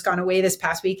we had just gone away this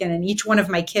past weekend, and each one of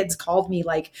my kids called me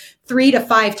like 3 to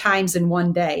 5 times in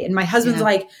one day. And my husband's Yeah.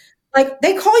 like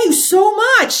they call you so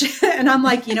much. And I'm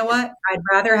like, you know what? I'd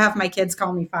rather have my kids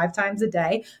call me 5 times a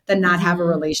day than not have a Hmm.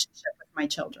 relationship with my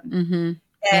children. Hmm.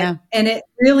 And Yeah. and it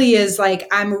really is like,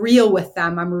 I'm real with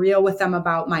them. I'm real with them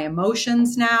about my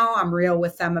emotions now. I'm real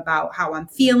with them about how I'm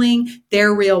feeling.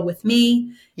 They're real with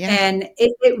me. Yeah. And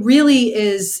it really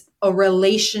is a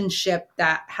relationship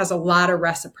that has a lot of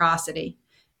reciprocity.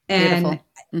 And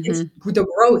Beautiful. Hmm. the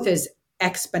growth is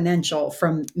exponential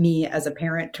from me as a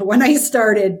parent to when I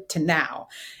started to now.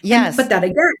 But Yes. that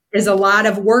again is a lot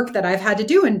of work that I've had to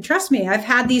do. And trust me, I've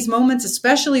had these moments,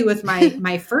 especially with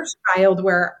my first child,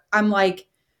 where I'm like,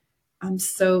 I'm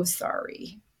so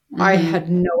sorry. I Hmm.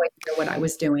 had no idea what I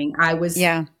was doing. I was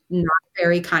Yeah. not a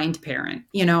very kind parent.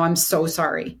 I'm so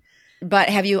sorry. But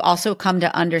have you also come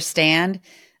to understand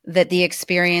that the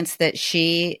experience that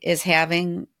she is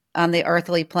having on the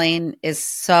earthly plane is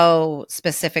so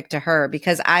specific to her,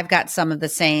 because I've got some of the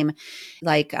same,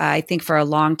 like, I think for a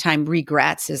long time,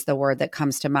 regrets is the word that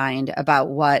comes to mind about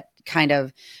what kind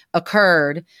of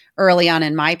occurred early on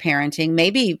in my parenting.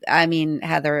 Maybe, I mean,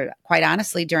 Heather, quite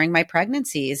honestly, during my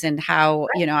pregnancies and how,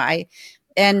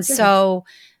 and Sure. so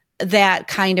that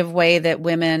kind of way that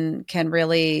women can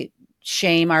really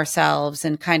shame ourselves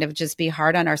and kind of just be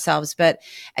hard on ourselves. But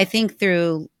I think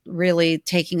through really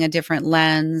taking a different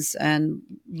lens and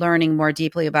learning more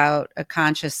deeply about a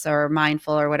conscious or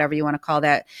mindful or whatever you want to call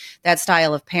that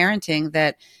style of parenting,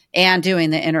 that and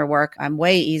doing the inner work, I'm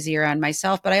way easier on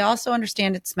myself. But I also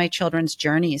understand it's my children's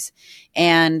journeys,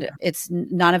 and it's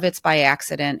none of it's by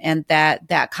accident. And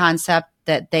that concept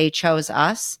that they chose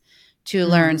us to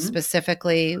learn Mm-hmm.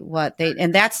 specifically what they,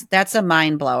 and that's a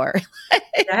mind blower.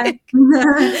 Yeah.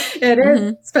 It is, Hmm.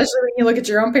 especially when you look at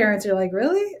your own parents. You're like,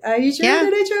 really? Are you sure Yeah.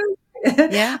 that I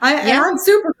chose? Yeah. And Yeah. I'm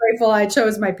super grateful I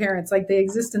chose my parents. Like the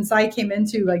existence I came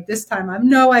into, like this time, I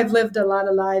know I've lived a lot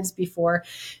of lives before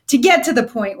to get to the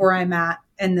point where I'm at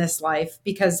in this life,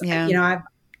 because Yeah. I've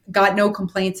got no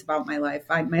complaints about my life.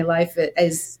 My life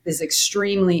is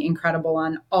extremely incredible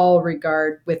on all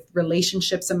regard, with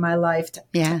relationships in my life to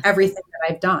Yeah. everything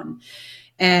that I've done.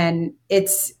 And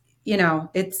it's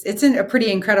a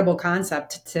pretty incredible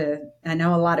concept to, I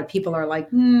know a lot of people are like,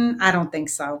 I don't think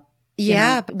so,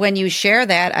 Yeah. When you share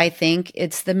that, I think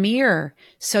it's the mirror.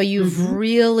 So you've hmm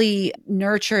really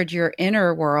nurtured your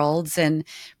inner worlds and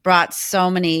brought so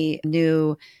many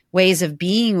new ways of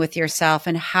being with yourself,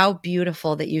 and how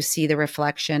beautiful that you see the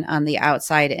reflection on the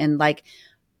outside, and like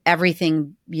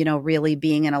everything, really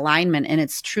being in alignment. And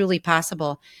it's truly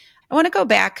possible. I want to go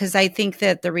back because I think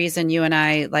that the reason you and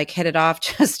I like hit it off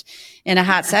just in a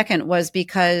hot second was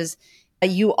because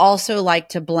you also like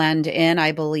to blend in,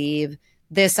 I believe,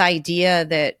 this idea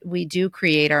that we do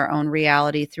create our own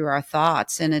reality through our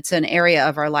thoughts. And it's an area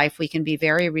of our life we can be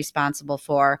very responsible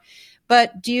for.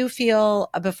 But do you feel,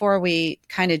 before we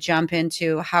kind of jump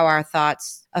into how our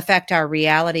thoughts affect our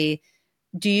reality,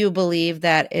 do you believe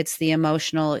that it's the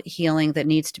emotional healing that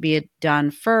needs to be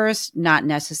done first? Not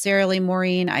necessarily,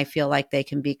 Maureen. I feel like they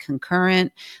can be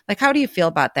concurrent. Like, how do you feel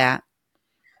about that?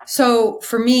 So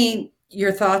for me,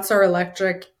 your thoughts are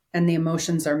electric and the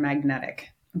emotions are magnetic.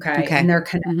 Okay. And Okay. they're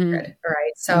Mm-hmm. connected. All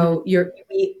right. Mm-hmm. So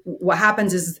what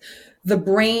happens is the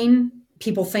brain,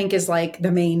 people think, is like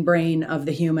the main brain of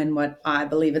the human, what I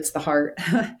believe it's the heart.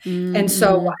 And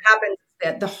so Mm-hmm. what happens is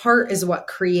that the heart is what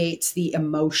creates the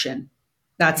emotion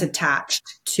that's Okay.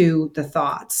 attached to the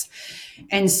thoughts.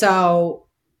 And so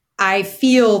I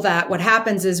feel that what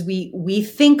happens is we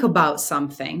think about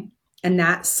something, and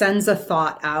that sends a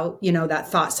thought out, that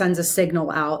thought sends a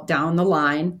signal out down the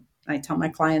line. I tell my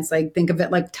clients, like, think of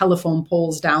it like telephone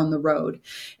poles down the road,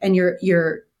 and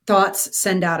your thoughts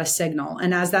send out a signal.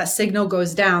 And as that signal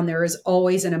goes down, there is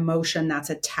always an emotion that's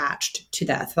attached to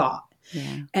that thought.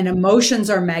 Yeah. And emotions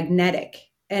are magnetic,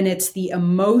 and it's the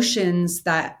emotions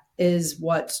that is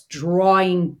what's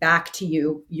drawing back to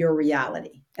you your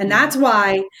reality. And Yeah. that's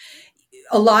why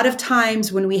a lot of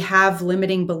times when we have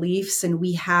limiting beliefs and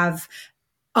we have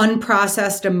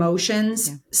unprocessed emotions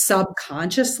Yeah.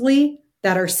 subconsciously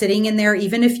that are sitting in there,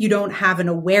 even if you don't have an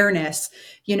awareness,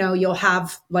 you'll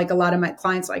have, like, a lot of my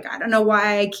clients, like, I don't know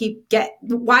why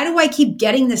do I keep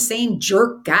getting the same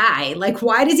jerk guy? Like,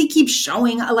 why does he keep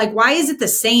showing, like, why is it the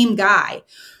same guy?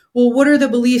 Well, what are the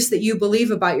beliefs that you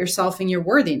believe about yourself and your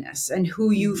worthiness and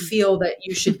who you Mm-hmm. feel that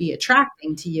you should be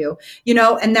attracting to you?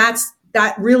 And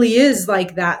that really is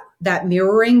like that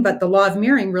mirroring, but the law of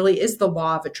mirroring really is the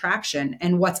law of attraction.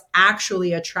 And what's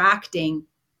actually attracting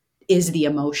is the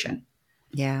emotion.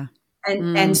 Yeah.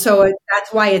 And so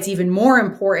that's why it's even more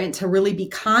important to really be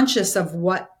conscious of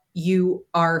what you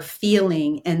are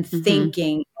feeling and Mm-hmm.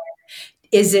 thinking.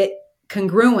 Is it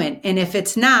congruent? And if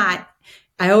it's not,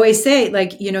 I always say,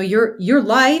 like, your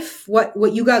life,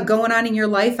 what you got going on in your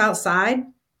life outside,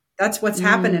 that's what's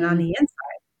happening on Mm-hmm. the inside.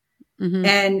 Mm-hmm.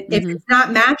 And if Mm-hmm. it's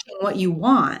not matching what you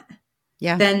want,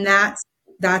 Yeah. then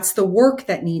that's the work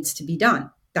that needs to be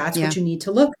done. That's Yeah. what you need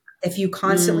to look at. If you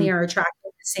constantly Mm. are attracting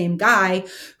the same guy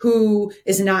who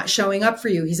is not showing up for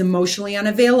you, he's emotionally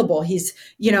unavailable, he's,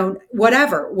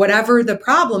 whatever the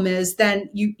problem is, then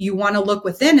you want to look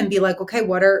within and be like, okay,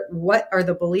 what are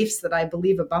the beliefs that I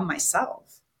believe about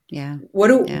myself? Yeah. What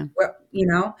do Yeah. what, you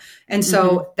know? And Mm-hmm.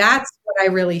 so that's what I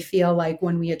really feel like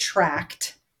when we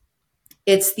attract,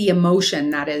 it's the emotion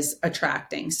that is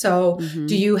attracting. So, do Mm-hmm.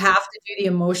 you have to do the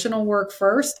emotional work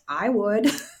first? I would.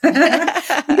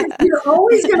 Because you're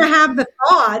always going to have the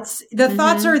thoughts. The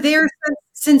thoughts Mm-hmm. are there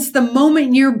since the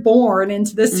moment you're born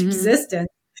into this Mm-hmm. existence.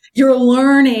 you're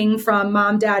learning from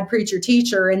mom, dad, preacher,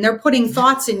 teacher, and they're putting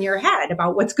thoughts in your head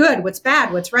about what's good, what's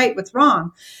bad, what's right, what's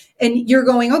wrong. And you're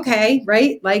going, okay,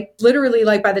 right? Like literally,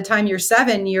 like by the time you're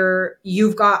 7,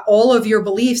 you've got all of your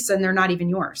beliefs and they're not even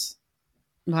yours.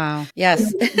 Wow.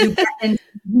 Yes. You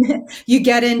get you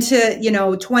get into,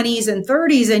 20s and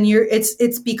 30s and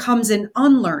it's becomes an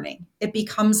unlearning. It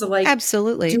becomes like,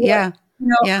 Absolutely. do Yeah.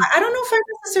 Yeah. I don't know if I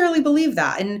necessarily believe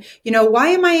that. And, why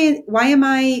am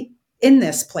I in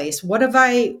this place? What have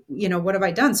I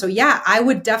done? So yeah, I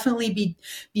would definitely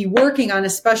be working on,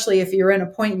 especially if you're in a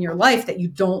point in your life that you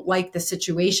don't like the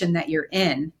situation that you're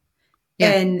in.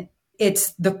 Yeah. And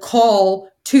it's the call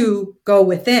to go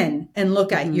within and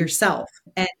look at Mm-hmm. yourself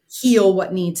and heal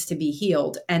what needs to be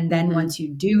healed. And then Mm-hmm. once you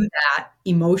do that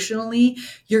emotionally,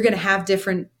 you're going to have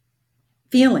different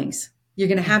feelings. You're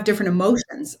going to have different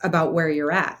emotions about where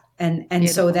you're at. And so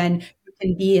Beautiful. then you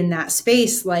can be in that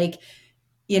space. Like,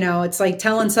 it's like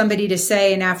telling somebody to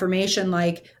say an affirmation,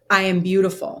 like, I am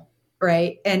beautiful.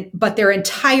 Right. But their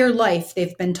entire life,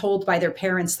 they've been told by their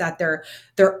parents that they're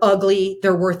ugly.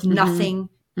 They're worth Mm-hmm. nothing.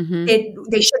 Mm-hmm.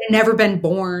 They should have never been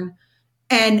born.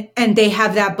 And they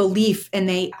have that belief and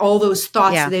all those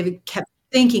thoughts that Yeah. they've kept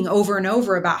thinking over and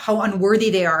over about how unworthy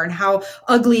they are and how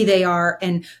ugly they are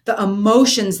and the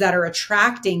emotions that are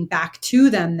attracting back to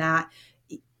them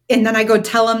and then I go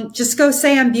tell them, just go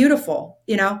say I'm beautiful.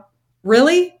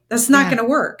 Really? That's not Yeah. going to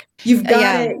work. You've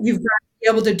got to be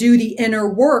able to do the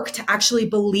inner work to actually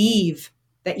believe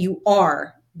that you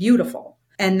are beautiful.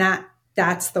 And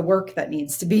that's the work that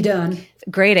needs to be done.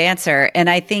 Great answer. And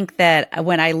I think that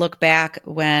when I look back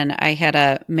when I had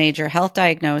a major health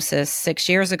diagnosis 6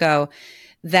 years ago,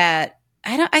 that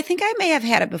I think I may have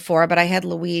had it before, but I had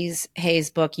Louise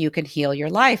Hay's book, You Can Heal Your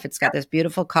Life. It's got this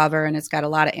beautiful cover and it's got a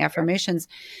lot of affirmations.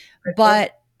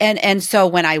 But and so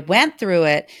when I went through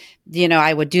it,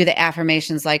 I would do the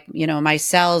affirmations like, my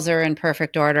cells are in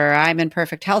perfect order, I'm in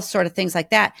perfect health, sort of things like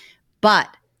that. But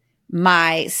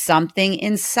my something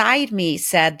inside me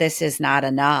said this is not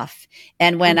enough.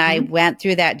 And when I Mm-hmm. went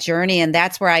through that journey, and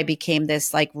that's where I became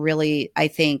this like really, I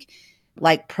think,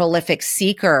 like prolific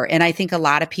seeker. And I think a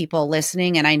lot of people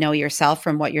listening, and I know yourself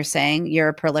from what you're saying, you're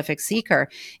a prolific seeker.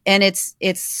 And it's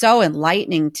so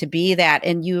enlightening to be that.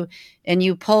 And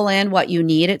you pull in what you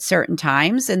need at certain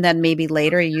times, and then maybe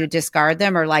later you discard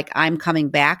them, or like, I'm coming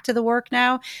back to the work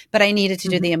now, but I needed to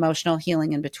do Mm-hmm. the emotional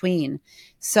healing in between.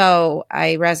 So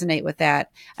I resonate with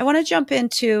that. I want to jump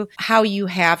into how you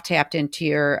have tapped into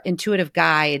your intuitive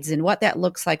guides and what that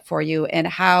looks like for you, and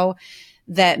how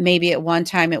that maybe at one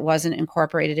time it wasn't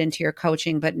incorporated into your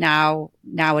coaching, but now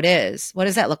it is. What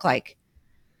does that look like?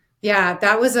 Yeah,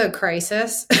 that was a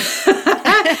crisis.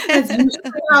 That's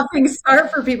usually how things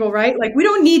start for people, right? Like, we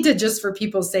don't need to, just for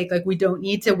people's sake, like, we don't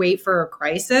need to wait for a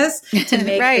crisis to make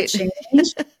the Right.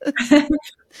 change.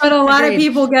 But a lot of Agreed.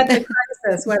 people get the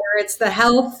crisis, whether it's the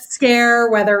health scare,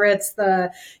 whether it's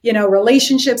the,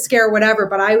 relationship scare, whatever.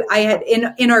 But I had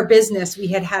in our business, we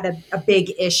had a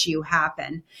big issue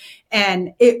happen.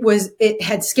 And it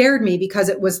had scared me because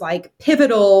it was like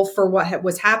pivotal for what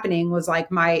was happening, was like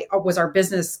was our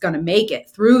business going to make it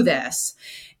through this?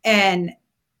 And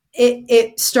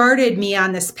it started me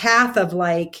on this path of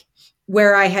like,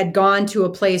 where I had gone to a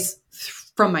place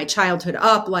from my childhood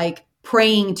up, like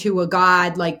praying to a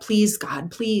God, like, please,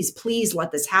 God, please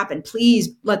let this happen. Please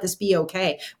let this be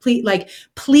okay. Please, like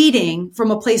pleading from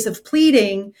a place of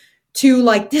pleading to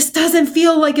like, this doesn't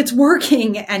feel like it's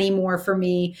working anymore for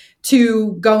me,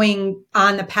 to going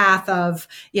on the path of,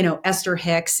 Esther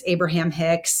Hicks, Abraham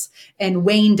Hicks, and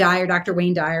Dr.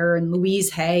 Wayne Dyer, and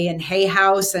Louise Hay, and Hay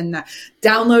House, and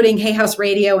downloading Hay House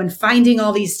Radio, and finding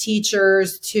all these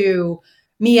teachers, to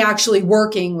me actually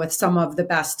working with some of the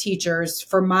best teachers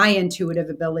for my intuitive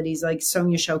abilities, like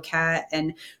Sonia Choquette,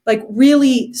 and like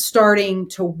really starting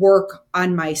to work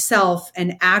on myself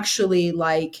and actually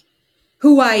like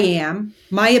who I am,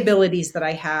 my abilities that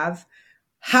I have,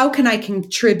 how can I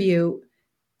contribute?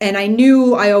 And I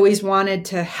knew I always wanted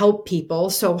to help people.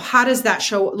 So how does that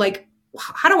show? Like,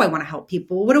 how do I want to help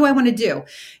people? What do I want to do?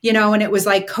 And it was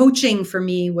like coaching for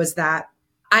me was that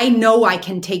I know I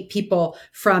can take people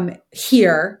from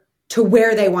here to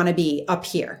where they want to be up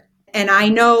here. And I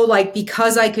know, like,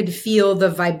 because I could feel the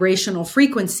vibrational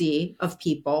frequency of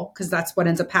people, because that's what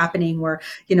ends up happening, where,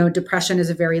 depression is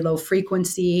a very low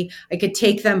frequency. I could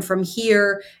take them from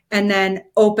here and then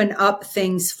open up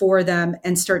things for them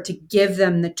and start to give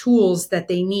them the tools that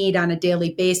they need on a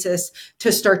daily basis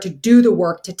to start to do the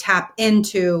work to tap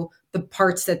into the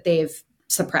parts that they've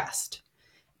suppressed.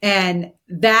 And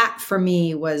that for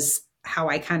me was how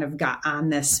I kind of got on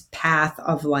this path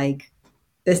of like,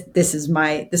 this is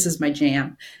my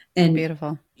jam. And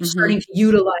Beautiful. Mm-hmm. starting to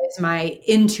utilize my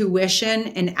intuition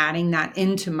and adding that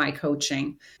into my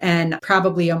coaching. And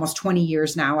probably almost 20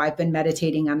 years now, I've been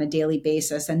meditating on a daily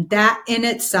basis. And that in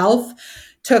itself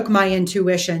took my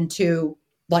intuition to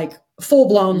like full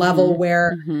blown level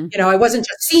where, Mm-hmm. I wasn't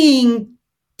just seeing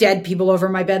dead people over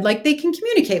my bed, like they can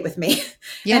communicate with me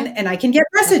Yeah. and I can get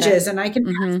Got that. messages and I can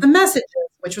pass Mm-hmm. the messages,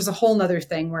 which was a whole nother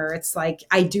thing where it's like,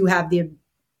 I do have the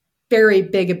very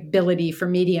big ability for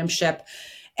mediumship.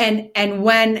 And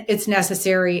when it's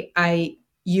necessary, I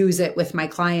use it with my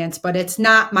clients, but it's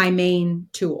not my main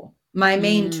tool. My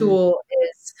main Mm. tool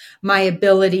is my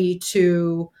ability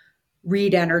to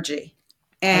read energy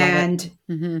I love it. and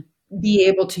Mm-hmm. be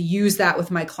able to use that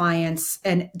with my clients.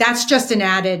 And that's just an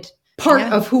added part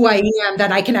Yeah. of who I am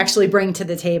that I can actually bring to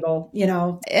the table.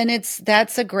 And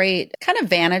that's a great kind of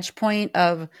vantage point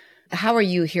of how are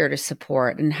you here to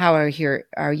support and how are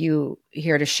you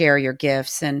here to share your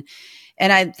gifts. And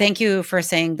I thank you for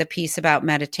saying the piece about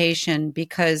meditation,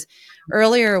 because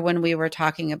earlier when we were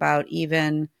talking about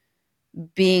even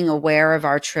being aware of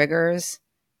our triggers,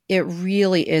 it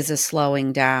really is a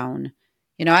slowing down.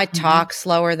 I Mhm. talk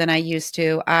slower than I used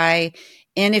to.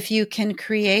 And if you can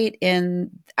create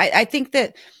I think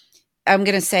that I'm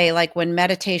going to say, like, when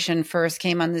meditation first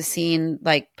came on the scene,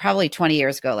 like probably 20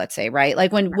 years ago, let's say, right?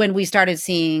 Like when we started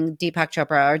seeing Deepak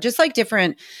Chopra or just like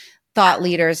different thought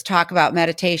leaders talk about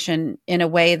meditation in a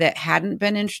way that hadn't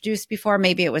been introduced before.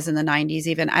 Maybe it was in the 90s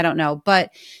even, I don't know,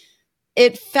 but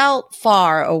it felt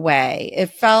far away.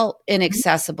 It felt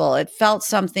inaccessible. It felt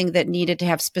something that needed to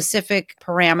have specific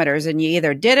parameters, and you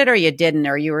either did it or you didn't,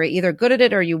 or you were either good at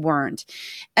it or you weren't.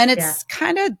 And Yeah. it's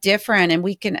kind of different. And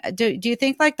we can do you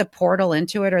think like the portal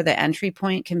into it or the entry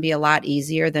point can be a lot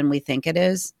easier than we think it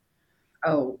is?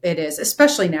 Oh, it is,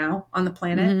 especially now on the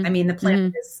planet. I Mm-hmm. mean, the planet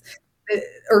Mm-hmm. is, the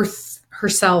Earth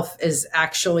herself is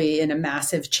actually in a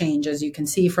massive change, as you can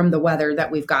see from the weather that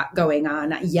we've got going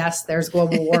on. Yes, there's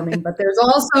global warming, but there's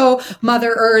also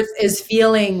Mother Earth is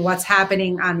feeling what's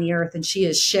happening on the Earth, and she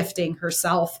is shifting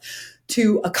herself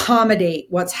to accommodate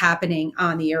what's happening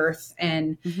on the Earth.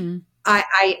 And Mm-hmm.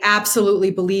 I absolutely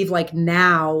believe like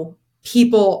now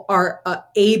people are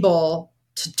able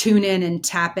to tune in and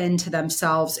tap into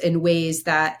themselves in ways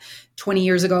that 20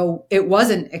 years ago it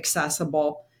wasn't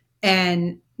accessible.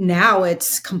 And now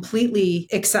it's completely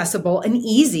accessible and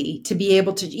easy to be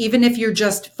able to, even if you're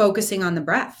just focusing on the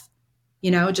breath,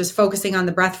 just focusing on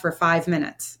the breath for 5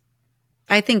 minutes.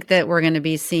 I think that we're going to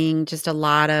be seeing just a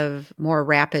lot of more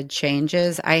rapid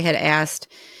changes. I had asked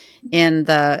in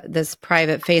this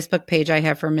private Facebook page I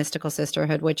have for Mystical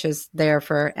Sisterhood, which is there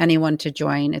for anyone to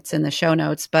join. It's in the show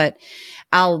notes, but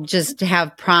I'll just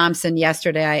have prompts. And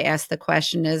yesterday I asked the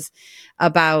question is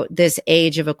about this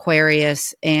age of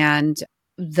Aquarius and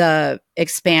the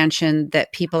expansion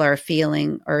that people are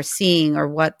feeling or seeing or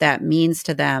what that means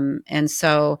to them. And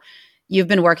so you've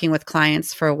been working with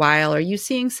clients for a while. Are you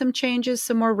seeing some changes,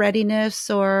 some more readiness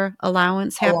or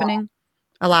allowance A lot. happening?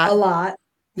 A A lot. lot.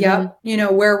 Mm-hmm.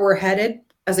 Yep. Where we're headed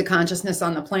as a consciousness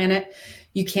on the planet,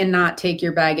 you cannot take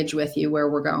your baggage with you where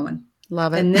we're going.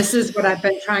 Love it. And this is what I've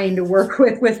been trying to work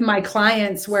with my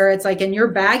clients, where it's like, and your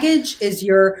baggage is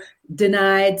your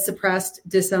denied, suppressed,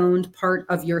 disowned part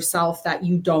of yourself that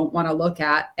you don't want to look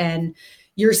at. And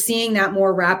you're seeing that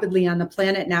more rapidly on the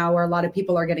planet now, where a lot of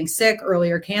people are getting sick,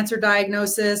 earlier cancer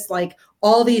diagnosis, like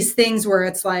all these things where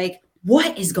it's like,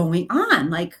 what is going on?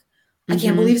 Like, I can't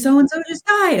Mm-hmm. believe so and so just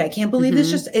died. I can't believe this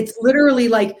Mm-hmm. just, it's literally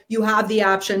like you have the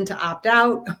option to opt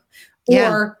out,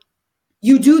 Yeah. or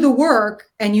you do the work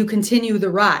and you continue the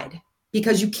ride,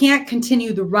 because you can't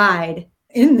continue the ride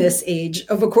in this age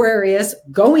of Aquarius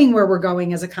going where we're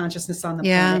going as a consciousness on the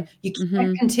Yeah. planet. You can't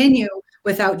Mm-hmm. continue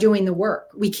without doing the work.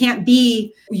 We can't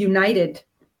be united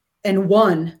and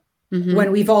one Mm-hmm.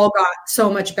 when we've all got so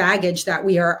much baggage that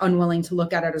we are unwilling to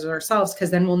look at it as ourselves,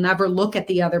 because then we'll never look at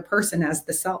the other person as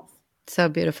the self. So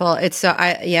beautiful.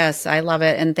 Yes, I love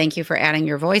it. And thank you for adding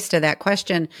your voice to that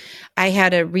question. I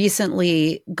had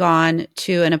recently gone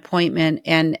to an appointment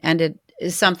and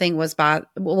something was, it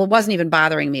wasn't even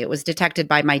bothering me. It was detected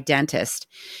by my dentist.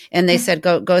 And they said,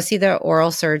 go see the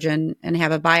oral surgeon and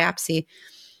have a biopsy.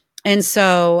 And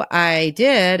so I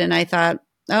did. And I thought,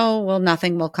 oh, well,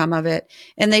 nothing will come of it.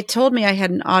 And they told me I had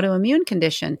an autoimmune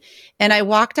condition. And I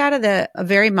walked out of a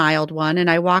very mild one. And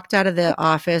I walked out of the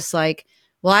office like,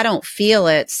 well, I don't feel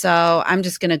it. So I'm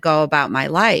just going to go about my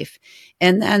life.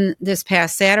 And then this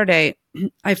past Saturday,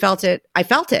 I felt it.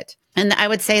 And I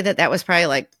would say that was probably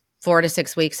like 4 to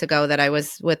 6 weeks ago that I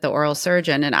was with the oral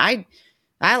surgeon. And I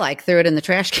like threw it in the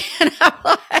trash can.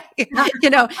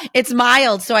 It's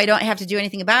mild, so I don't have to do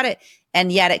anything about it.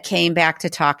 And yet it came back to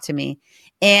talk to me.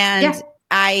 And Yeah.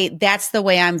 that's the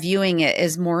way I'm viewing it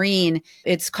is, Maureen,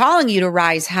 it's calling you to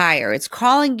rise higher. It's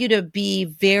calling you to be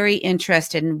very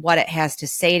interested in what it has to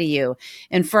say to you.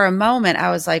 And for a moment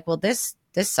I was like, well, this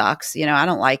sucks. I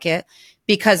don't like it,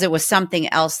 because it was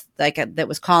something else that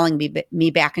was calling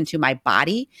me back into my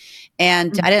body.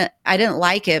 And I didn't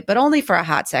like it, but only for a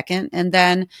hot second. And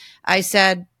then I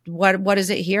said, what is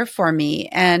it here for me?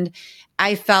 And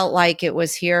I felt like it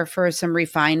was here for some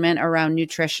refinement around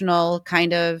nutritional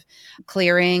kind of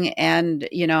clearing. And,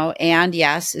 and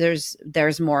yes,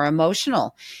 there's more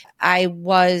emotional.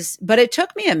 But it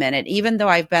took me a minute, even though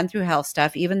I've been through health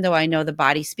stuff, even though I know the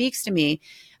body speaks to me,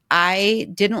 I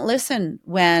didn't listen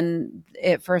when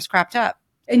it first cropped up.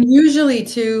 And usually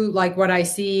too, like what I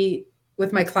see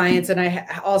with my clients, and I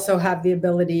also have the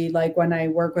ability, like when I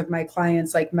work with my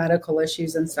clients, like medical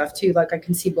issues and stuff too, like I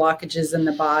can see blockages in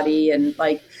the body. And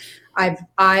like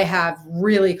I have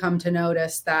really come to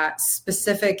notice that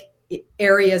specific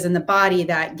areas in the body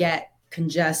that get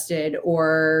congested,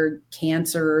 or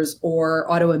cancers, or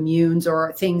autoimmunes,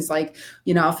 or things like,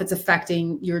 if it's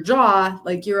affecting your jaw,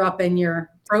 like you're up in your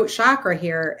throat chakra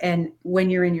here. And when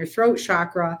you're in your throat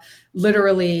chakra,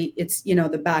 literally it's,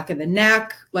 the back of the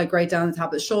neck, like right down the top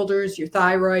of the shoulders, your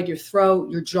thyroid, your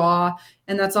throat, your jaw.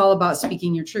 And that's all about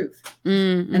speaking your truth.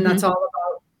 Mm-hmm. And that's all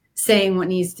about saying what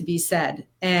needs to be said.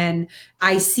 And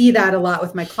I see that a lot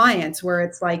with my clients, where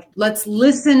it's like, let's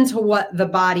listen to what the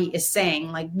body is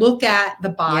saying. Like, look at the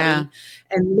body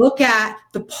and look at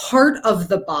the part of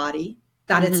the body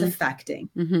that it's affecting.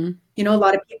 Mm-hmm. A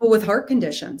lot of people with heart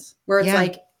conditions, where it's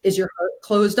like, is your heart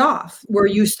closed off? Were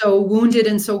you so wounded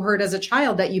and so hurt as a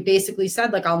child that you basically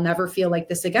said, like, I'll never feel like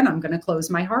this again. I'm going to close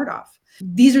my heart off.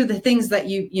 These are the things that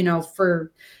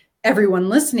for everyone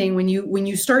listening, when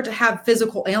you start to have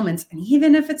physical ailments, and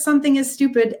even if it's something as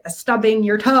stupid as stubbing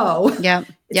your toe,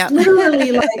 it's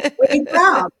literally like,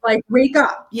 wake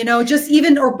up, just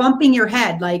even, or bumping your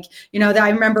head. Like, I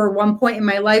remember one point in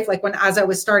my life, like as I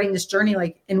was starting this journey,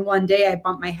 like in one day I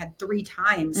bumped my head 3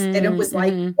 times and it was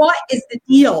like, what is the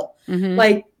deal?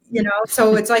 Like,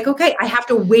 so it's like, okay, I have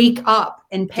to wake up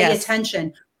and pay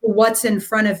attention. What's in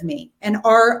front of me, and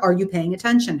are you paying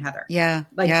attention, Heather? Do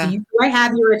I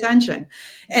have your attention?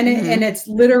 And and it's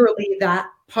literally that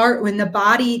part when the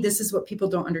body, this is what people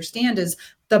don't understand, is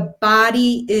the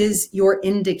body is your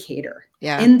indicator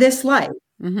in this life.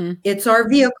 It's our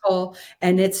vehicle,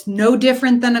 and it's no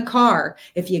different than a car.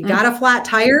 If you got a flat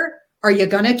tire, are you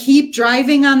going to keep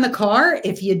driving on the car?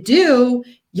 If you do,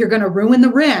 you're going to ruin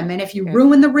the rim. And if you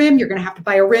ruin the rim, you're going to have to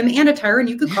buy a rim and a tire, and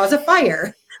you could cause a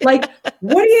fire. Like,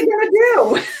 what are you going to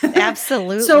do?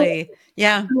 Absolutely.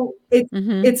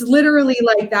 It's literally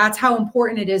like, that's how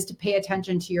important it is to pay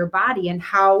attention to your body and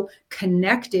how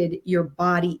connected your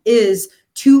body is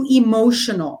to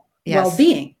emotional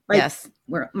well-being. Like,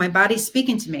 where my body's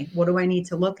speaking to me, what do I need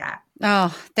to look at? Oh,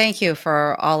 thank you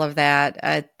for all of that.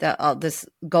 This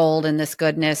gold and this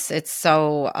goodness. It's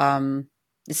so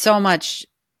much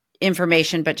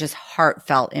information, but just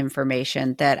heartfelt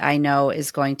information that I know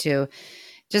is going to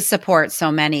just support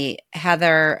so many.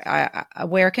 Heather,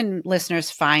 where can listeners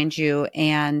find you?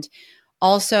 And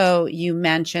also, you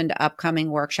mentioned upcoming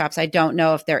workshops. I don't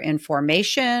know if they're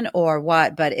information or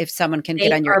what, but if someone can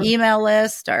get on your email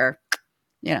list, or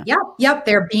Yep.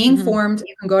 They're being formed.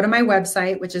 You can go to my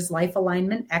website, which is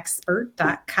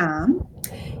lifealignmentexpert.com.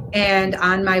 And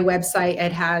on my website,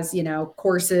 it has,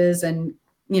 courses and,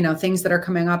 things that are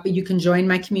coming up. But you can join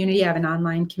my community. I have an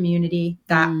online community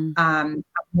that I'm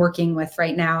working with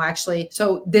right now, actually.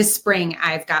 So this spring,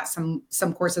 I've got some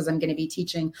courses I'm going to be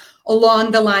teaching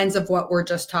along the lines of what we're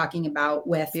just talking about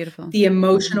with the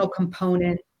emotional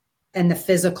component and the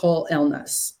physical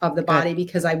illness of the body,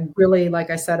 because I really, like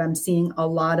I said, I'm seeing a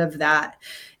lot of that.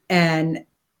 And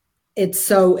it's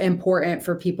so important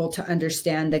for people to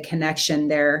understand the connection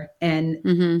there.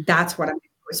 And that's what I'm doing.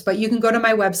 But you can go to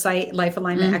my website,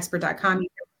 lifealignmentexpert.com. You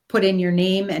can put in your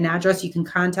name and address. You can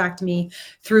contact me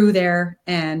through there,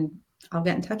 and I'll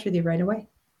get in touch with you right away.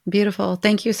 Beautiful.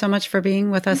 Thank you so much for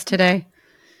being with us today.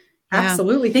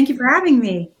 Absolutely. Thank you for having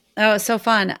me. Oh, so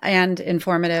fun and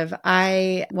informative.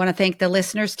 I want to thank the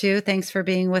listeners too. Thanks for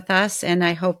being with us. And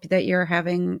I hope that you're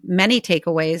having many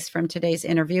takeaways from today's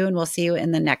interview, and we'll see you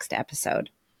in the next episode.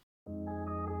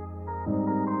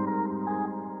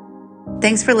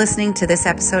 Thanks for listening to this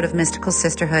episode of Mystical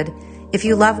Sisterhood. If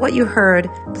you love what you heard,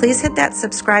 please hit that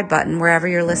subscribe button wherever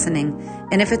you're listening.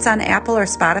 And if it's on Apple or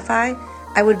Spotify,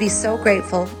 I would be so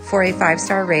grateful for a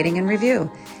 5-star rating and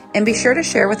review. And be sure to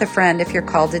share with a friend if you're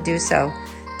called to do so.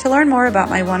 To learn more about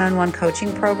my one-on-one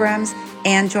coaching programs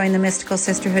and join the Mystical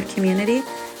Sisterhood community,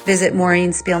 visit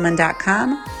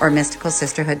MaureenSpielman.com or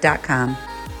MysticalSisterhood.com.